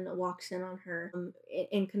 Diane walks in on her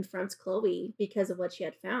and confronts Chloe because of what she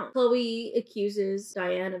had found. Chloe accuses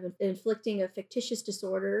Diane of inflicting a fictitious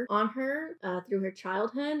disorder on her through her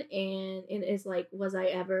childhood, and is like, was I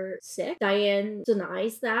ever sick? Diane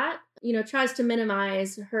denies that. You know, tries to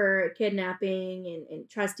minimize her kidnapping and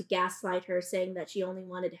tries to gaslight her, saying that she only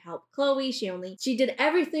wanted to help Chloe. She did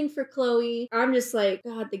everything for Chloe. I'm just like,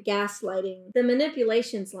 God, the gaslighting, the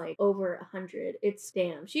manipulation's like over 100. It's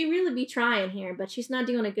damn. She really be trying here, but she's not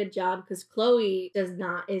doing a good job because Chloe does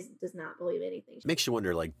not believe anything. Makes you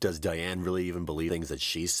wonder, like, does Diane really even believe things that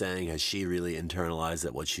she's saying? Has she really internalized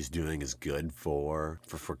that what she's doing is good for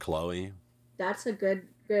Chloe? That's a good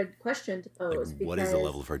good question to Like, pose what is the because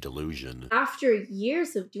level of her delusion? after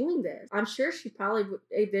years of doing this, I'm sure she probably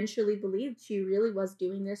eventually believed she really was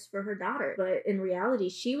doing this for her daughter. But in reality,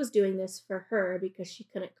 she was doing this for her because she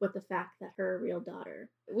couldn't with the fact that her real daughter.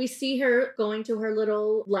 We see her going to her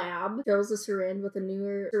little lab, fills a syringe with a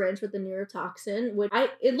neurotoxin, which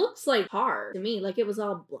it looks like tar to me, like it was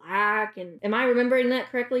all black. And am I remembering that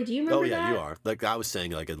correctly? Do you remember Oh yeah, that? you are. Like I was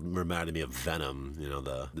saying, like it reminded me of Venom. You know,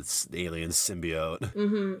 the alien symbiote.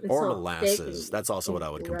 Mm-hmm. Or molasses. That's also what I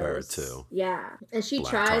would compare it gross. to. Yeah, and she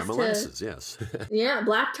Black tries tar to. molasses, yes. Yeah,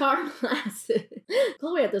 black tar molasses.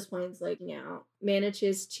 Chloe at this point is like,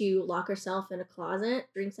 manages to lock herself in a closet,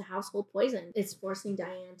 drinks a household poison. It's forcing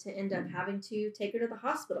Diane to end up having to take her to the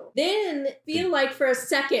hospital. Then feel like for a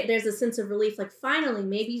second there's a sense of relief, like finally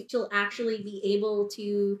maybe she'll actually be able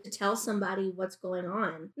to tell somebody what's going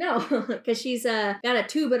on. No, because she's got a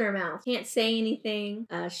tube in her mouth, can't say anything.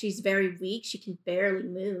 She's very weak. She can barely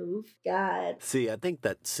move. God. See, I think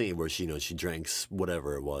that scene where she drinks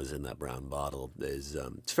whatever it was in that brown bottle is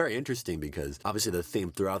it's very interesting because obviously the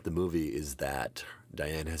theme throughout the movie is that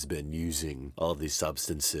Diane has been using all of these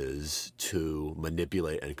substances to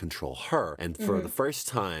manipulate and control her. And for the first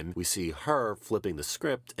time, we see her flipping the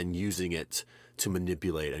script and using it to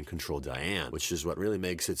manipulate and control Diane, which is what really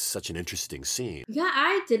makes it such an interesting scene. Yeah,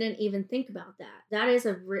 I didn't even think about that. That's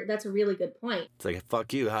a really good point. It's like,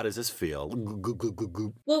 fuck you, how does this feel?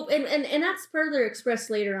 Well, and that's further expressed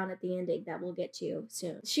later on at the ending that we'll get to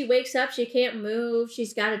soon. She wakes up, she can't move,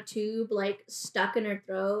 she's got a tube like stuck in her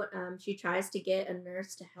throat. She tries to get a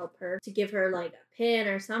nurse to help her, to give her like a pen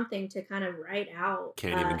or something to kind of write out.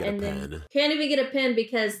 Can't even get a pen. Can't even get a pen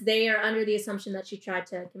because they are under the assumption that she tried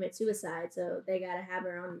to commit suicide, so they gotta have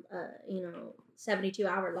her on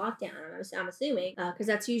 72-hour lockdown. I'm assuming because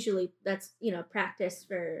that's practice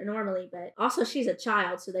for normally, but also she's a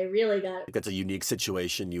child, so they really got. That's a unique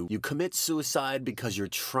situation. You commit suicide because you're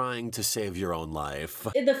trying to save your own life.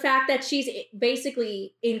 The fact that she's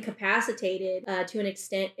basically incapacitated to an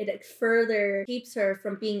extent, it further keeps her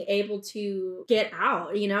from being able to get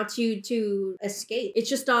out. To escape. It's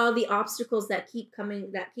just all the obstacles that keep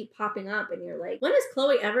popping up, and you're like, when is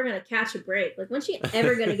Chloe ever gonna catch a break? Like, when's she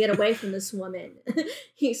ever gonna get away from this woman?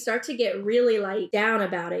 You start to get really like down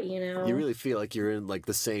about it, You really feel like you're in like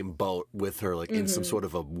the same boat with her, like in some sort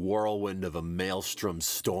of a whirlwind of a maelstrom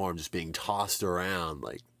storm, just being tossed around.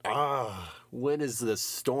 Like, when is the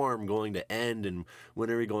storm going to end, and when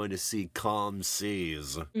are we going to see calm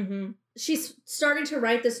seas? Mm-hmm. She's starting to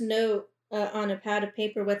write this note on a pad of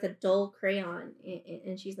paper with a dull crayon,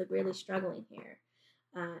 and she's like really struggling here.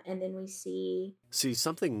 And then we see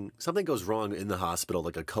something goes wrong in the hospital,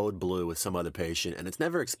 like a code blue with some other patient, and it's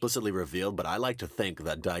never explicitly revealed, but I like to think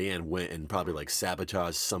that Diane went and probably like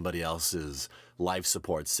sabotaged somebody else's life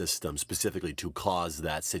support system specifically to cause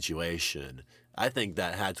that situation. I think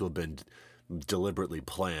that had to have been deliberately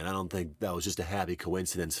planned. I don't think that was just a happy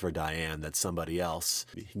coincidence for Diane that somebody else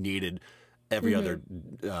needed every other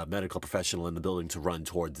medical professional in the building to run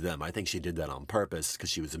towards them. I think she did that on purpose because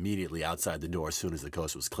she was immediately outside the door as soon as the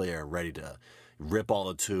coast was clear, ready to rip all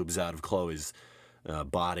the tubes out of Chloe's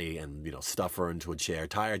body and stuff her into a chair,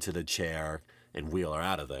 tie her to the chair, and wheel her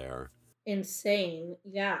out of there. Insane.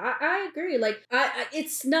 Yeah, I agree. Like,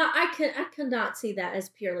 it's not. I cannot see that as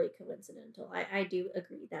purely coincidental. I do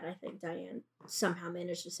agree that I think Diane somehow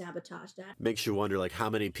managed to sabotage that. Makes you wonder, like,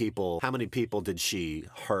 how many people did she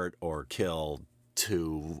hurt or kill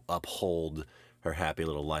to uphold her happy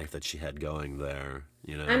little life that she had going there?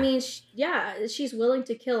 I mean, she's willing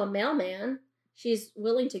to kill a mailman. She's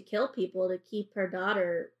willing to kill people to keep her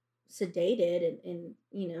daughter sedated and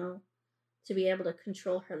to be able to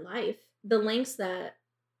control her life. The lengths that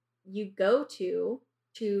you go to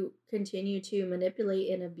continue to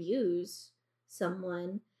manipulate and abuse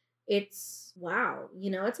someone, it's wow.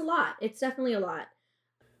 It's a lot. It's definitely a lot.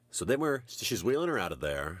 So then she's wheeling her out of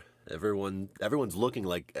there. Everyone's looking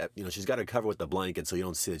like, she's got her covered with the blanket so you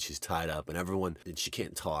don't see that she's tied up, and she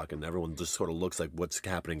can't talk, and everyone just sort of looks like what's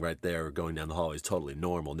happening right there going down the hallway is totally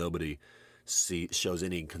normal. Nobody shows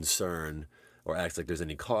any concern or acts like there's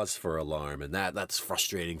any cause for alarm, and that's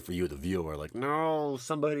frustrating for you, the viewer. Like, no,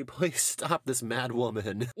 somebody please stop this mad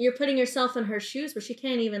woman. You're putting yourself in her shoes where she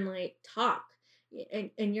can't even like talk,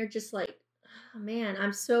 and you're just like, oh man,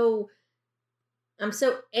 I'm so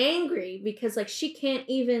angry because like she can't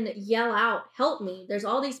even yell out, help me. There's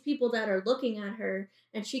all these people that are looking at her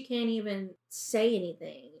and she can't even say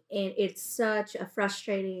anything. And it's such a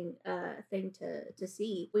frustrating thing to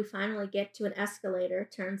see. We finally get to an escalator.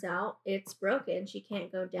 Turns out it's broken. She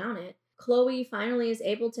can't go down it. Chloe finally is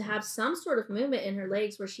able to have some sort of movement in her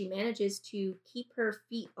legs where she manages to keep her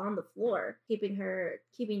feet on the floor, keeping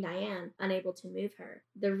Diane unable to move her.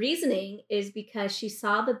 The reasoning is because she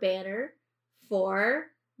saw the banner for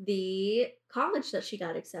the college that she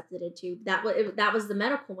got accepted into. That was the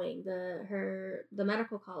medical wing, the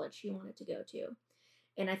medical college she wanted to go to.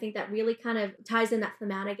 And I think that really kind of ties in that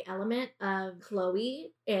thematic element of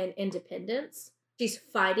Chloe and independence. She's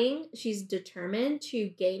fighting, she's determined to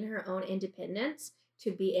gain her own independence,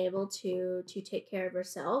 to be able to take care of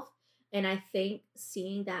herself. And I think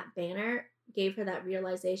seeing that banner gave her that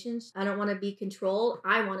realization. I don't want to be controlled,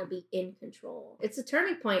 I want to be in control. It's a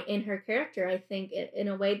turning point in her character, I think, in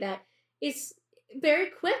a way that is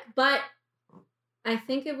very quick, but I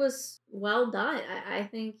think it was well done. I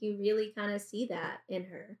think you really kind of see that in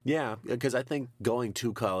her. Yeah, because I think going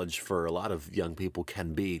to college for a lot of young people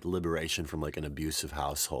can be liberation from like an abusive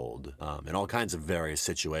household in all kinds of various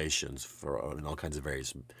situations, in all kinds of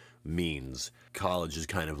various means. College is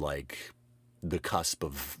kind of like the cusp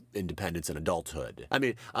of independence and adulthood. I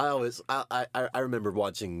mean, I remember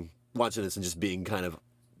watching this and just being kind of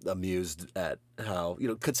amused at how,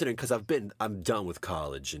 considering, because I'm done with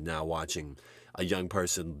college, and now watching a young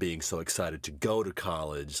person being so excited to go to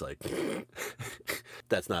college, like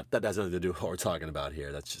that has nothing to do with what we're talking about here.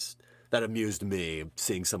 That amused me,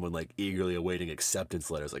 seeing someone like eagerly awaiting acceptance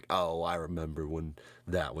letters, like, oh, I remember when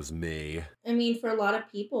that was me. I mean, for a lot of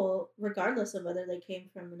people, regardless of whether they came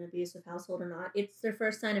from an abusive household or not, it's their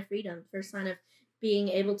first sign of freedom, first sign of being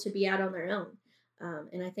able to be out on their own.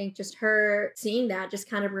 And I think just her seeing that just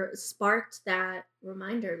kind of sparked that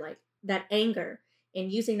reminder, like that anger, and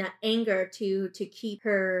using that anger to keep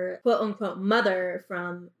her quote unquote mother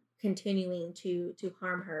from continuing to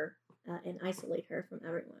harm her and isolate her from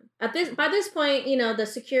everyone. By this point, the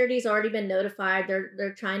security's already been notified.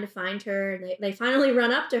 They're trying to find her, and they finally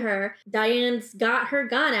run up to her. Diane's got her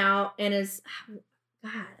gun out and is,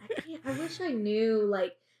 God, I wish I knew,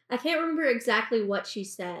 like, I can't remember exactly what she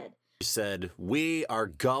said. She said, "We are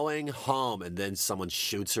going home," and then someone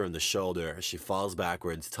shoots her in the shoulder. She falls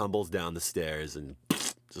backwards, tumbles down the stairs, and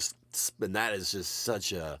that is just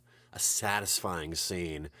such a satisfying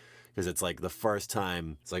scene, because it's like the first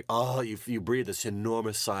time, it's like, oh, you breathe this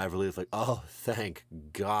enormous sigh of relief, like, oh, thank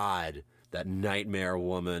God that nightmare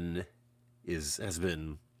woman has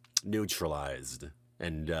been neutralized.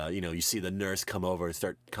 And you see the nurse come over and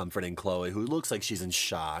start comforting Chloe, who looks like she's in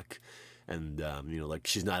shock. And like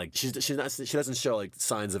she doesn't show like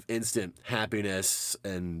signs of instant happiness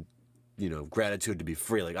and gratitude to be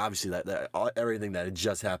free. Like, obviously that everything that had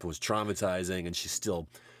just happened was traumatizing, and she's still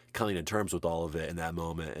coming to terms with all of it in that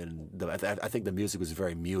moment. And I think the music was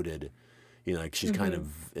very muted. Like she's kind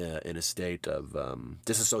of in a state of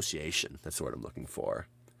disassociation. That's the word I'm looking for.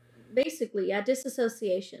 Basically, yeah,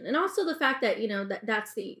 disassociation. And also the fact that,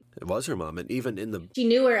 that's it was her mom. And even she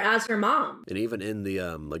knew her as her mom. And even in the,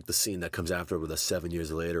 like the scene that comes after with us 7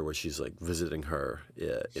 years later, where she's like visiting her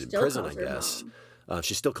in prison, I guess.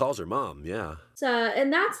 She still calls her mom, yeah.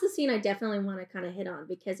 And that's the scene I definitely want to kind of hit on,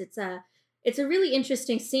 because it's a really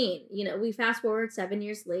interesting scene. We fast forward 7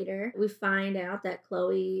 years later, we find out that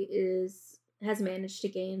Chloe has managed to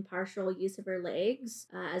gain partial use of her legs,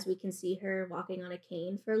 as we can see her walking on a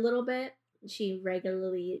cane for a little bit. She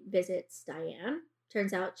regularly visits Diane.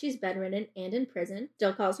 Turns out she's bedridden and in prison.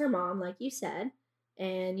 Still calls her mom, like you said.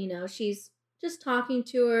 And, she's just talking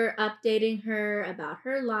to her, updating her about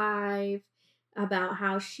her life, about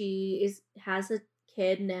how she has a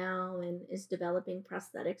kid now and is developing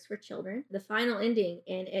prosthetics for children. The final ending,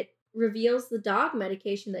 and it reveals the dog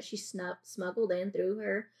medication that she smuggled in through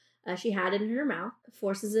her. She had it in her mouth,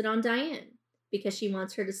 forces it on Diane because she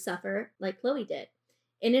wants her to suffer like Chloe did.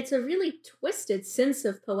 And it's a really twisted sense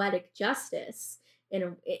of poetic justice.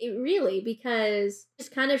 And it really, because it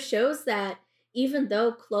just kind of shows that even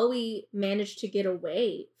though Chloe managed to get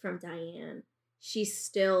away from Diane, she's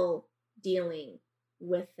still dealing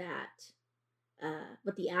with that,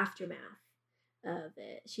 with the aftermath of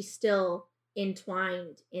it. She's still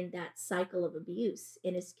entwined in that cycle of abuse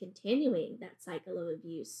and is continuing that cycle of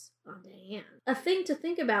abuse on Diane. A thing to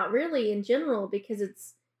think about really in general, because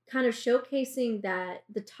it's kind of showcasing that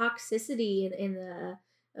the toxicity and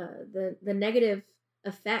the negative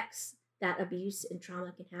effects that abuse and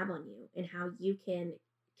trauma can have on you, and how you can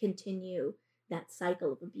continue that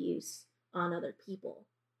cycle of abuse on other people.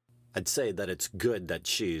 I'd say that it's good that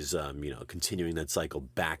she's continuing that cycle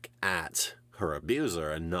back at her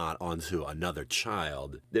abuser and not onto another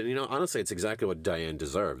child. Then, honestly, it's exactly what Diane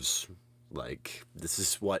deserves. Like, this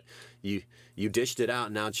is what you dished it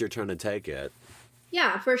out, now it's your turn to take it.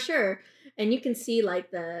 Yeah, for sure. And you can see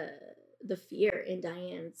like the fear in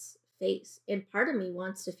Diane's face, and part of me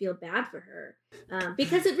wants to feel bad for her,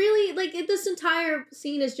 because it really this entire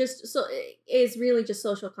scene is just is really just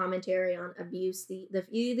social commentary on abuse, the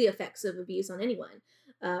effects of abuse on anyone,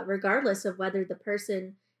 regardless of whether the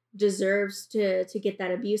person deserves to get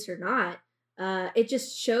that abuse or not. It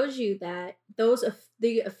just shows you that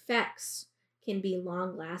the effects can be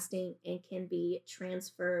long lasting and can be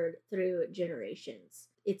transferred through generations.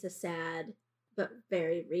 It's a sad but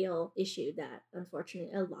very real issue that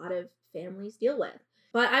unfortunately a lot of families deal with.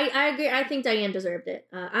 But I agree. I think Diane deserved it.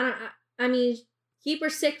 I mean, keep her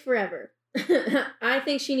sick forever. I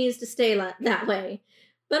think she needs to stay that way.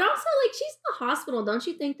 But also, like, she's in the hospital. Don't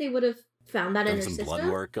you think they would have found that in her system? Blood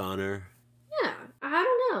work on her. Yeah, I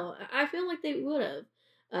don't know. I feel like they would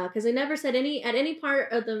have, because they never said at any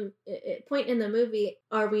part of the point in the movie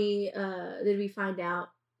did we find out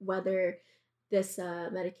whether this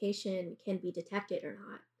medication can be detected or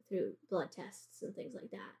not through blood tests and things like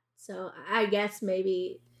that. So I guess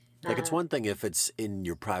maybe. Like, it's one thing if it's in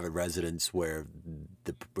your private residence where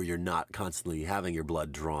you're not constantly having your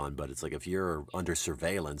blood drawn, but it's like if you're under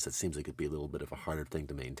surveillance, it seems like it'd be a little bit of a harder thing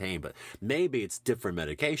to maintain. But maybe it's different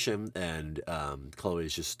medication, and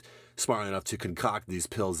Chloe's just smart enough to concoct these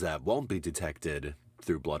pills that won't be detected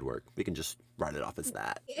through blood work. We can just write it off as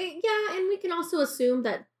that. Yeah, and we can also assume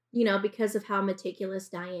that, because of how meticulous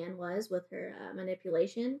Diane was with her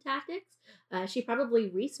manipulation tactics, she probably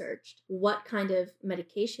researched what kind of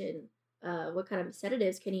medication, what kind of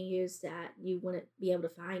sedatives can you use that you wouldn't be able to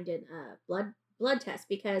find in a blood test,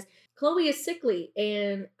 because Chloe is sickly,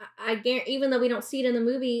 and I guarantee, even though we don't see it in the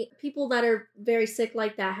movie, people that are very sick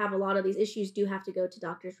like that have a lot of these issues, do have to go to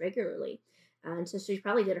doctors regularly. And so she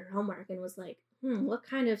probably did her homework and was like, what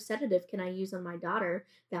kind of sedative can I use on my daughter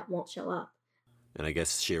that won't show up? And I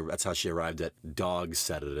guess that's how she arrived at dog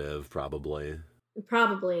sedative, probably.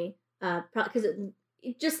 Probably. Because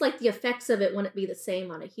it just like the effects of it wouldn't be the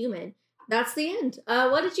same on a human. That's the end.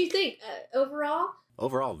 What did you think overall?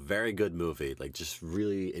 Overall, very good movie. Like, just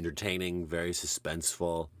really entertaining, very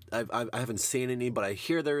suspenseful. I haven't seen any, but I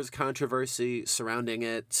hear there's controversy surrounding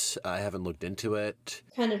it. I haven't looked into it.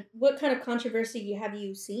 What kind of controversy have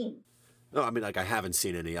you seen? No, I mean, like, I haven't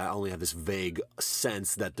seen any. I only have this vague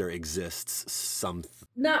sense that there exists some.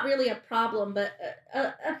 Not really a problem, but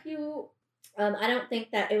a few. I don't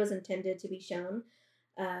think that it was intended to be shown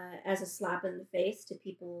as a slap in the face to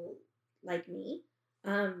people like me.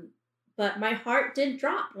 But my heart did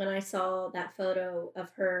drop when I saw that photo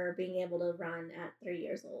of her being able to run at 3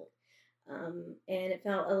 years old. And it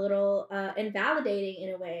felt a little invalidating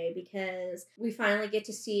in a way, because we finally get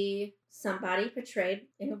to see somebody portrayed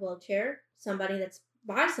in a wheelchair, somebody that's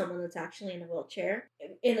by someone that's actually in a wheelchair,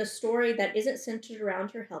 in a story that isn't centered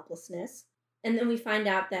around her helplessness. And then we find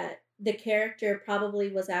out that the character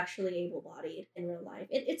probably was actually able-bodied in real life.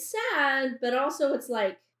 It's sad, but also it's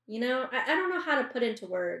like, I don't know how to put into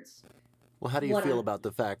words. Well, how do you feel about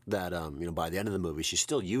the fact that, by the end of the movie, she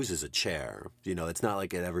still uses a chair? It's not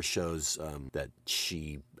like it ever shows that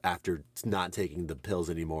she, after not taking the pills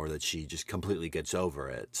anymore, that she just completely gets over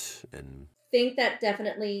it. And think that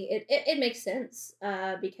definitely, it makes sense,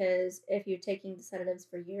 because if you're taking the sedatives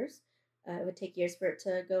for years, it would take years for it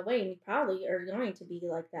to go away, and you probably are going to be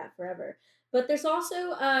like that forever. But there's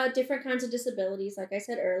also different kinds of disabilities. Like I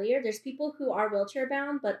said earlier, there's people who are wheelchair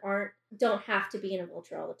bound but don't have to be in a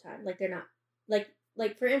wheelchair all the time. Like, they're not,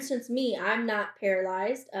 like for instance, me, I'm not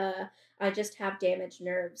paralyzed. I just have damaged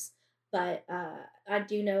nerves. But I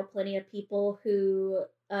do know plenty of people who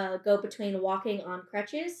go between walking on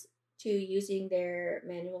crutches to using their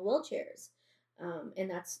manual wheelchairs.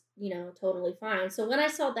 And that's, totally fine. So when I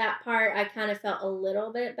saw that part, I kind of felt a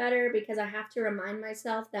little bit better, because I have to remind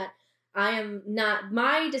myself that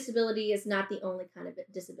my disability is not the only kind of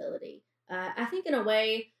disability. I think in a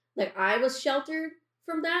way, like, I was sheltered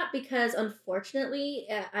from that because, unfortunately,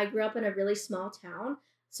 I grew up in a really small town,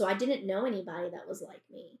 so I didn't know anybody that was like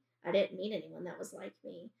me. I didn't meet anyone that was like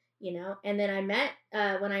me, And then I met,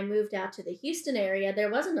 when I moved out to the Houston area,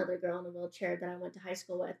 there was another girl in a wheelchair that I went to high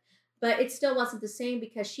school with. But it still wasn't the same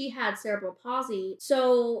because she had cerebral palsy.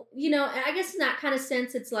 So, I guess in that kind of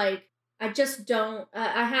sense, it's like, I just don't,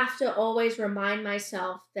 I have to always remind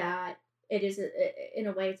myself that it is, in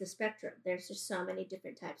a way, it's a spectrum. There's just so many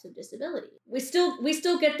different types of disability. We still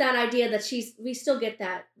get that idea that we still get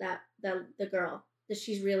that the girl, that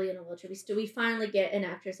she's really in a wheelchair. We finally get an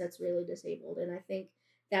actress that's really disabled. And I think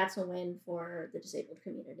that's a win for the disabled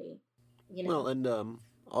community. Well, and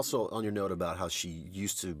Also, on your note about how she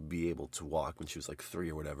used to be able to walk when she was like 3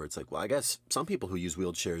 or whatever, it's like, well, I guess some people who use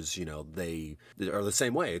wheelchairs, they are the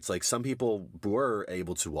same way. It's like some people were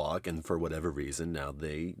able to walk, and for whatever reason, now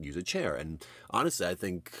they use a chair. And honestly, I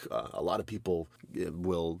think a lot of people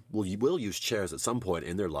will use chairs at some point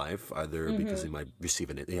in their life, either because they might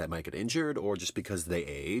they might get injured, or just because they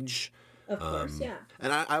age. Of course, yeah.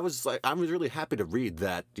 And I was really happy to read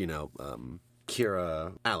that,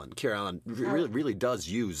 Kira Allen really does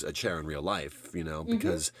use a chair in real life,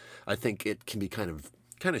 because I think it can be kind of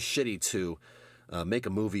shitty to make a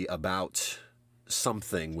movie about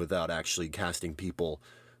something without actually casting people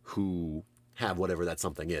who have whatever that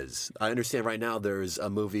something is. I understand right now there's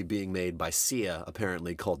a movie being made by Sia,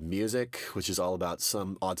 apparently, called Music, which is all about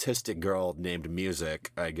some autistic girl named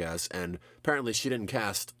Music, I guess, and apparently she didn't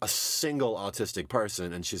cast a single autistic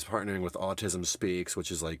person, and she's partnering with Autism Speaks,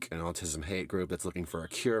 which is like an autism hate group that's looking for a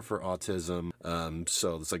cure for autism.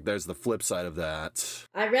 So it's like there's the flip side of that.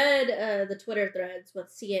 I read the Twitter threads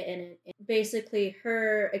with Sia in it. And basically,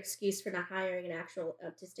 her excuse for not hiring an actual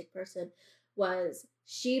autistic person was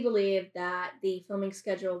she believed that the filming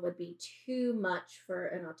schedule would be too much for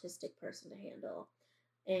an autistic person to handle,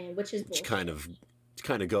 and which kind of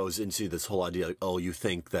goes into this whole idea like, oh, you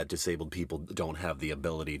think that disabled people don't have the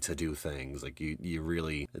ability to do things, like you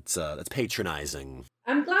really, that's patronizing.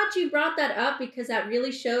 I'm glad you brought that up, because that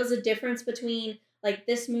really shows a difference between, like,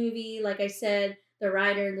 this movie. Like I said, the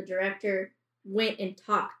writer and the director went and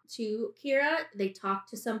talked to Kira. They talked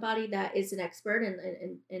to somebody that is an expert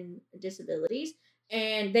in disabilities,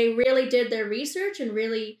 and they really did their research and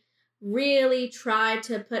really, really tried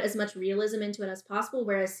to put as much realism into it as possible.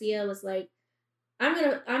 Whereas Sia was like, I'm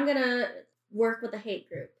gonna work with a hate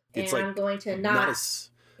group, and I'm going to not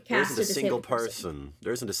cast there isn't a single person.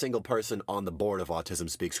 There isn't a single person on the board of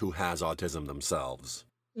Autism Speaks who has autism themselves.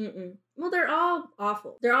 Well, they're all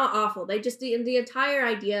awful. They're all awful. They just the entire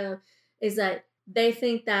idea is that they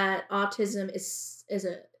think that autism is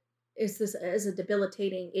a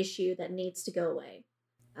debilitating issue that needs to go away.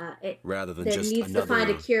 Rather than just needs to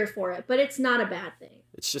find a cure for it, but it's not a bad thing.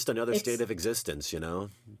 It's just another state of existence,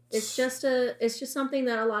 It's just something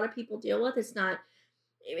that a lot of people deal with. It's not.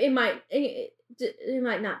 It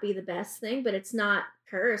might not be the best thing, but it's not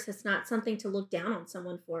curse. It's not something to look down on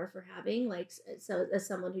someone for having. Like, so as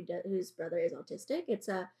someone whose brother is autistic,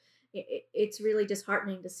 it's really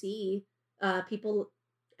disheartening to see people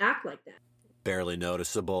act like that. Barely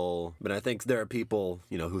noticeable. But I think there are people,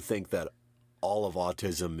 who think that all of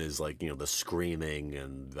autism is like, the screaming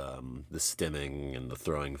and the stimming and the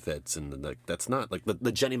throwing fits, and that's not like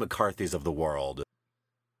the Jenny McCarthy's of the world.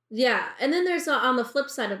 Yeah, and then there's on the flip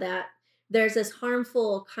side of that, there's this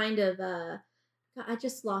harmful kind of I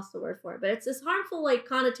just lost the word for it, but it's this harmful like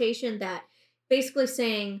connotation that basically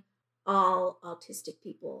saying all autistic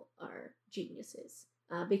people are geniuses,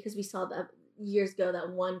 because we saw that years ago, that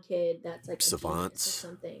one kid that's like savants or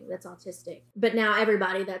something that's autistic, but now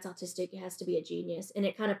everybody that's autistic has to be a genius, and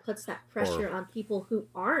it kind of puts that pressure on people who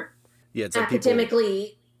aren't it's academically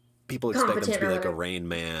like people expect them to be like a Rain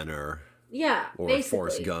Man or a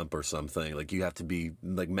Forrest Gump or something. Like, you have to be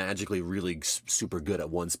like magically really super good at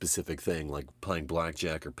one specific thing, like playing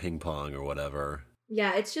blackjack or ping pong or whatever.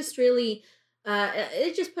 Yeah, it's just really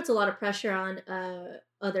it just puts a lot of pressure on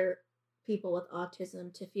other people with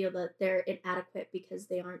autism to feel that they're inadequate because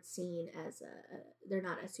they aren't seen as they're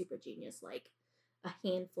not a super genius like a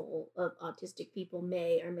handful of autistic people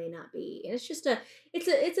may or may not be. And it's just it's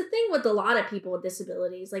a thing with a lot of people with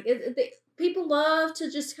disabilities. Like, people love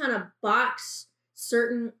to just kind of box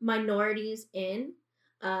certain minorities in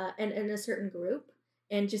a certain group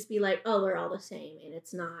and just be like, oh, we're all the same, and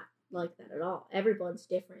it's not like that at all. Everyone's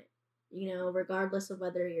different, regardless of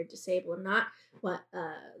whether you're disabled or not, what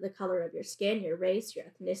the color of your skin, your race, your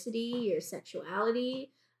ethnicity, your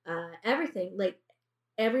sexuality, everything. Like,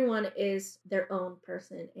 everyone is their own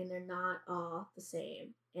person, and they're not all the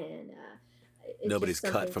same. And nobody's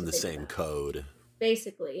cut from the same code.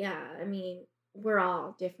 Basically, yeah. I mean, we're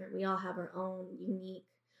all different. We all have our own unique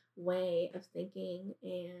way of thinking,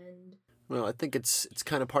 and well, I think it's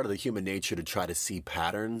kind of part of the human nature to try to see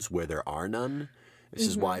patterns where there are none. This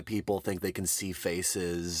is why people think they can see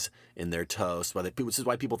faces in their toast. This is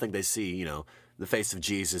why people think they see, the face of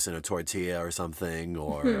Jesus in a tortilla or something,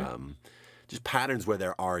 or just patterns where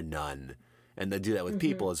there are none. And they do that with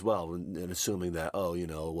people as well, and assuming that,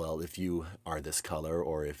 well, if you are this color,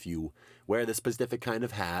 or if you wear this specific kind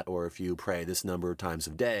of hat, or if you pray this number of times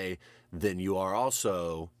a day, then you are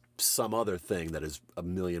also some other thing that is a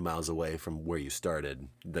million miles away from where you started.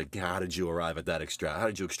 Like, how did you arrive at that how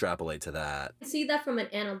did you extrapolate to that? I see that from an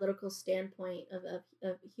analytical standpoint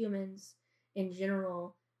of humans in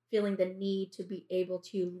general. feeling the need to be able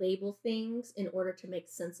to label things in order to make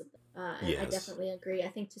sense of them. And I Yes. definitely agree. I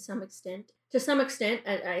think to some extent,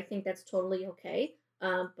 I think that's totally okay.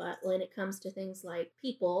 But when it comes to things like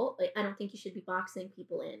people, like, I don't think you should be boxing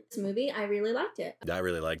people in. This movie, I really liked it. I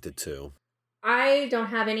really liked it too. I don't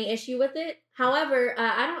have any issue with it. However,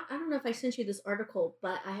 I don't know if I sent you this article,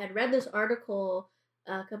 but I had read this article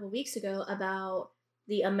a couple weeks ago about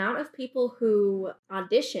the amount of people who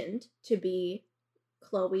auditioned to be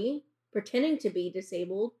Chloe, pretending to be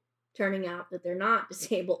disabled, turning out that they're not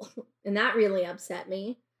disabled. And that really upset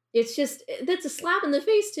me. It's just, that's a slap in the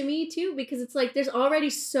face to me too, because it's like there's already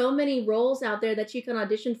so many roles out there that you can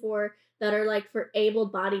audition for that are like for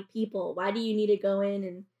able-bodied people. Why do you need to go in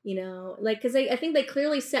and, you know, like, because I think they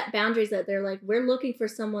clearly set boundaries that they're like, we're looking for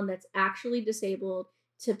someone that's actually disabled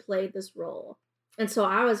to play this role. And so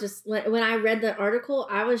I was just, when I read the article,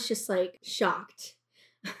 I was just like shocked.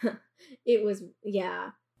 It was,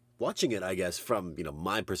 yeah. Watching it, I guess, from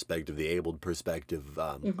my perspective, the abled perspective,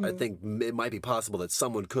 I think it might be possible that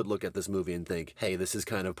someone could look at this movie and think, "Hey, this is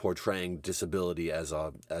kind of portraying disability as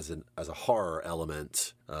a horror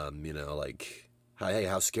element." Like, hey,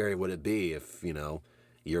 how scary would it be if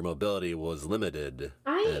your mobility was limited?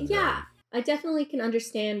 I definitely can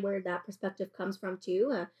understand where that perspective comes from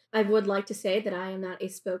too. I would like to say that I am not a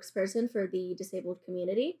spokesperson for the disabled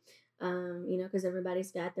community. Because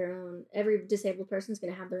everybody's got every disabled person's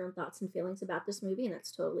going to have their own thoughts and feelings about this movie, and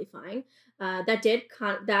that's totally fine.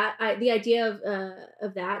 The idea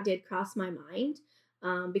of that did cross my mind,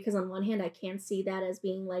 because on one hand I can see that as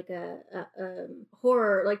being like a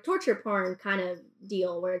horror, like torture porn kind of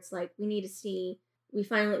deal, where it's like we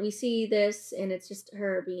see this, and it's just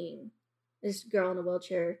her being this girl in a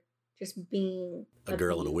wheelchair just being a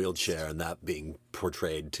girl in a wheelchair, and that being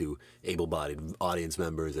portrayed to able-bodied audience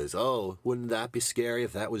members as, oh, wouldn't that be scary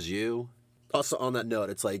if that was you? Also, on that note,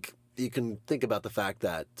 it's like you can think about the fact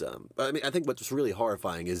that I think what's really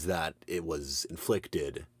horrifying is that it was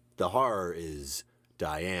inflicted. The horror is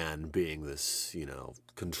Diane being this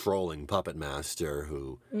controlling puppet master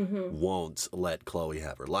who won't let Chloe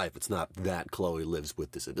have her life. It's not that Chloe lives with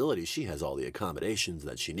disabilities. She has all the accommodations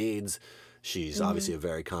that she needs. She's obviously a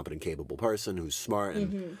very competent, capable person who's smart,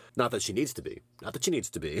 and not that she needs to be. Not that she needs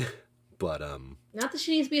to be, but not that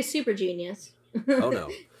she needs to be a super genius. Oh no.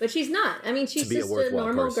 But she's not. I mean, she's just a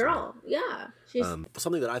normal person. Girl. Yeah. She's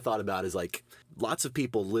something that I thought about is like lots of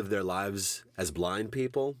people live their lives as blind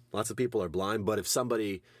people. Lots of people are blind, but if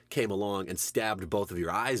somebody came along and stabbed both of your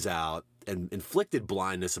eyes out and inflicted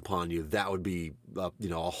blindness upon you, that would be a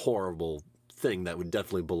horrible thing that would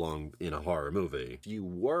definitely belong in a horror movie. If you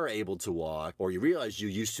were able to walk, or you realized you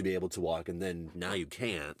used to be able to walk and then now you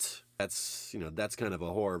can't, that's kind of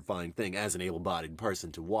a horrifying thing as an able-bodied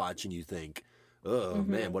person to watch, and you think, oh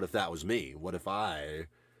man, what if that was me? What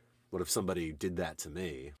if somebody did that to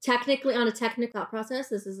me? Technically, on a technical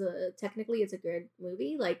process, technically it's a good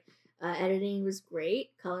movie. Like, editing was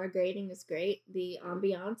great, color grading is great, the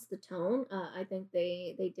ambiance, the tone, I think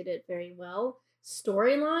they did it very well.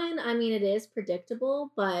 Storyline, I mean, it is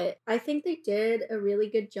predictable, but I think they did a really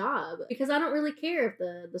good job, because I don't really care if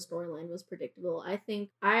the storyline was predictable. I think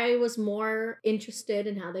I was more interested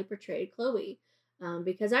in how they portrayed Chloe,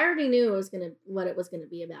 because I already knew what it was gonna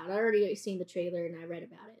be about. I already seen the trailer and I read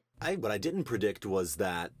about it. What I didn't predict was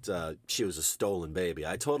that she was a stolen baby.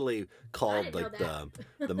 I totally called like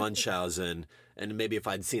the Munchausen, and maybe if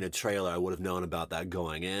I'd seen a trailer, I would have known about that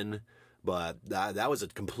going in. But that was a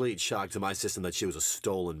complete shock to my system that she was a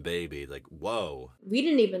stolen baby. Like, whoa. We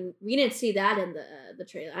didn't see that in the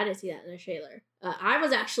trailer. I didn't see that in the trailer. I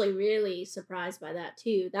was actually really surprised by that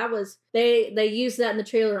too. That was they used that in the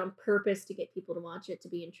trailer on purpose to get people to watch it, to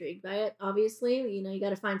be intrigued by it. Obviously, you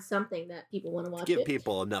got to find something that people want to watch. Give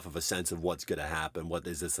people enough of a sense of what's going to happen. What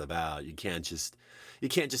is this about? You can't just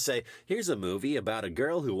say, here's a movie about a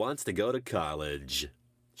girl who wants to go to college.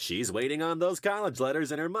 She's waiting on those college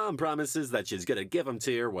letters, and her mom promises that she's going to give them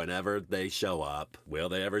to her whenever they show up. Will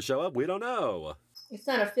they ever show up? We don't know. It's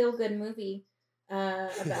not a feel-good movie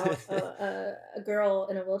about a girl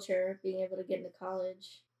in a wheelchair being able to get into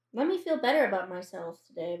college. Let me feel better about myself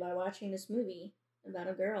today by watching this movie about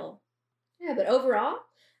a girl. Yeah, but overall,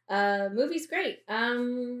 movie's great.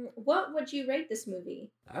 What would you rate this movie?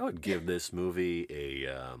 I would give this movie a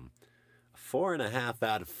 4.5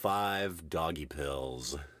 out of 5 doggy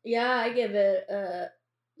pills. Yeah, I give it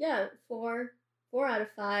 4 out of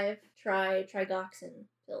 5 trigoxin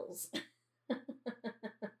pills.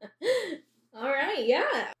 All right,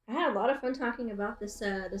 yeah. I had a lot of fun talking about this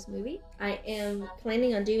movie. I am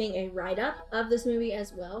planning on doing a write-up of this movie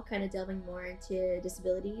as well, kind of delving more into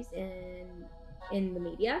disabilities in the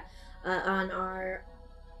media on our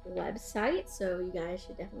website, so you guys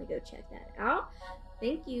should definitely go check that out.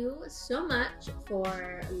 Thank you so much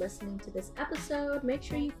for listening to this episode. Make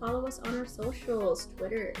sure you follow us on our socials: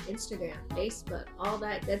 Twitter, Instagram, Facebook, all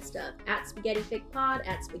that good stuff. At Spaghetti Fic Pod,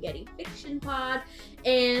 at Spaghetti Fiction Pod.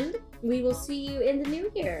 And we will see you in the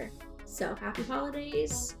new year. So happy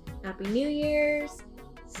holidays, happy New Year's.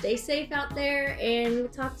 Stay safe out there, and we'll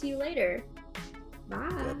talk to you later.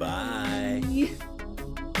 Bye. Bye-bye.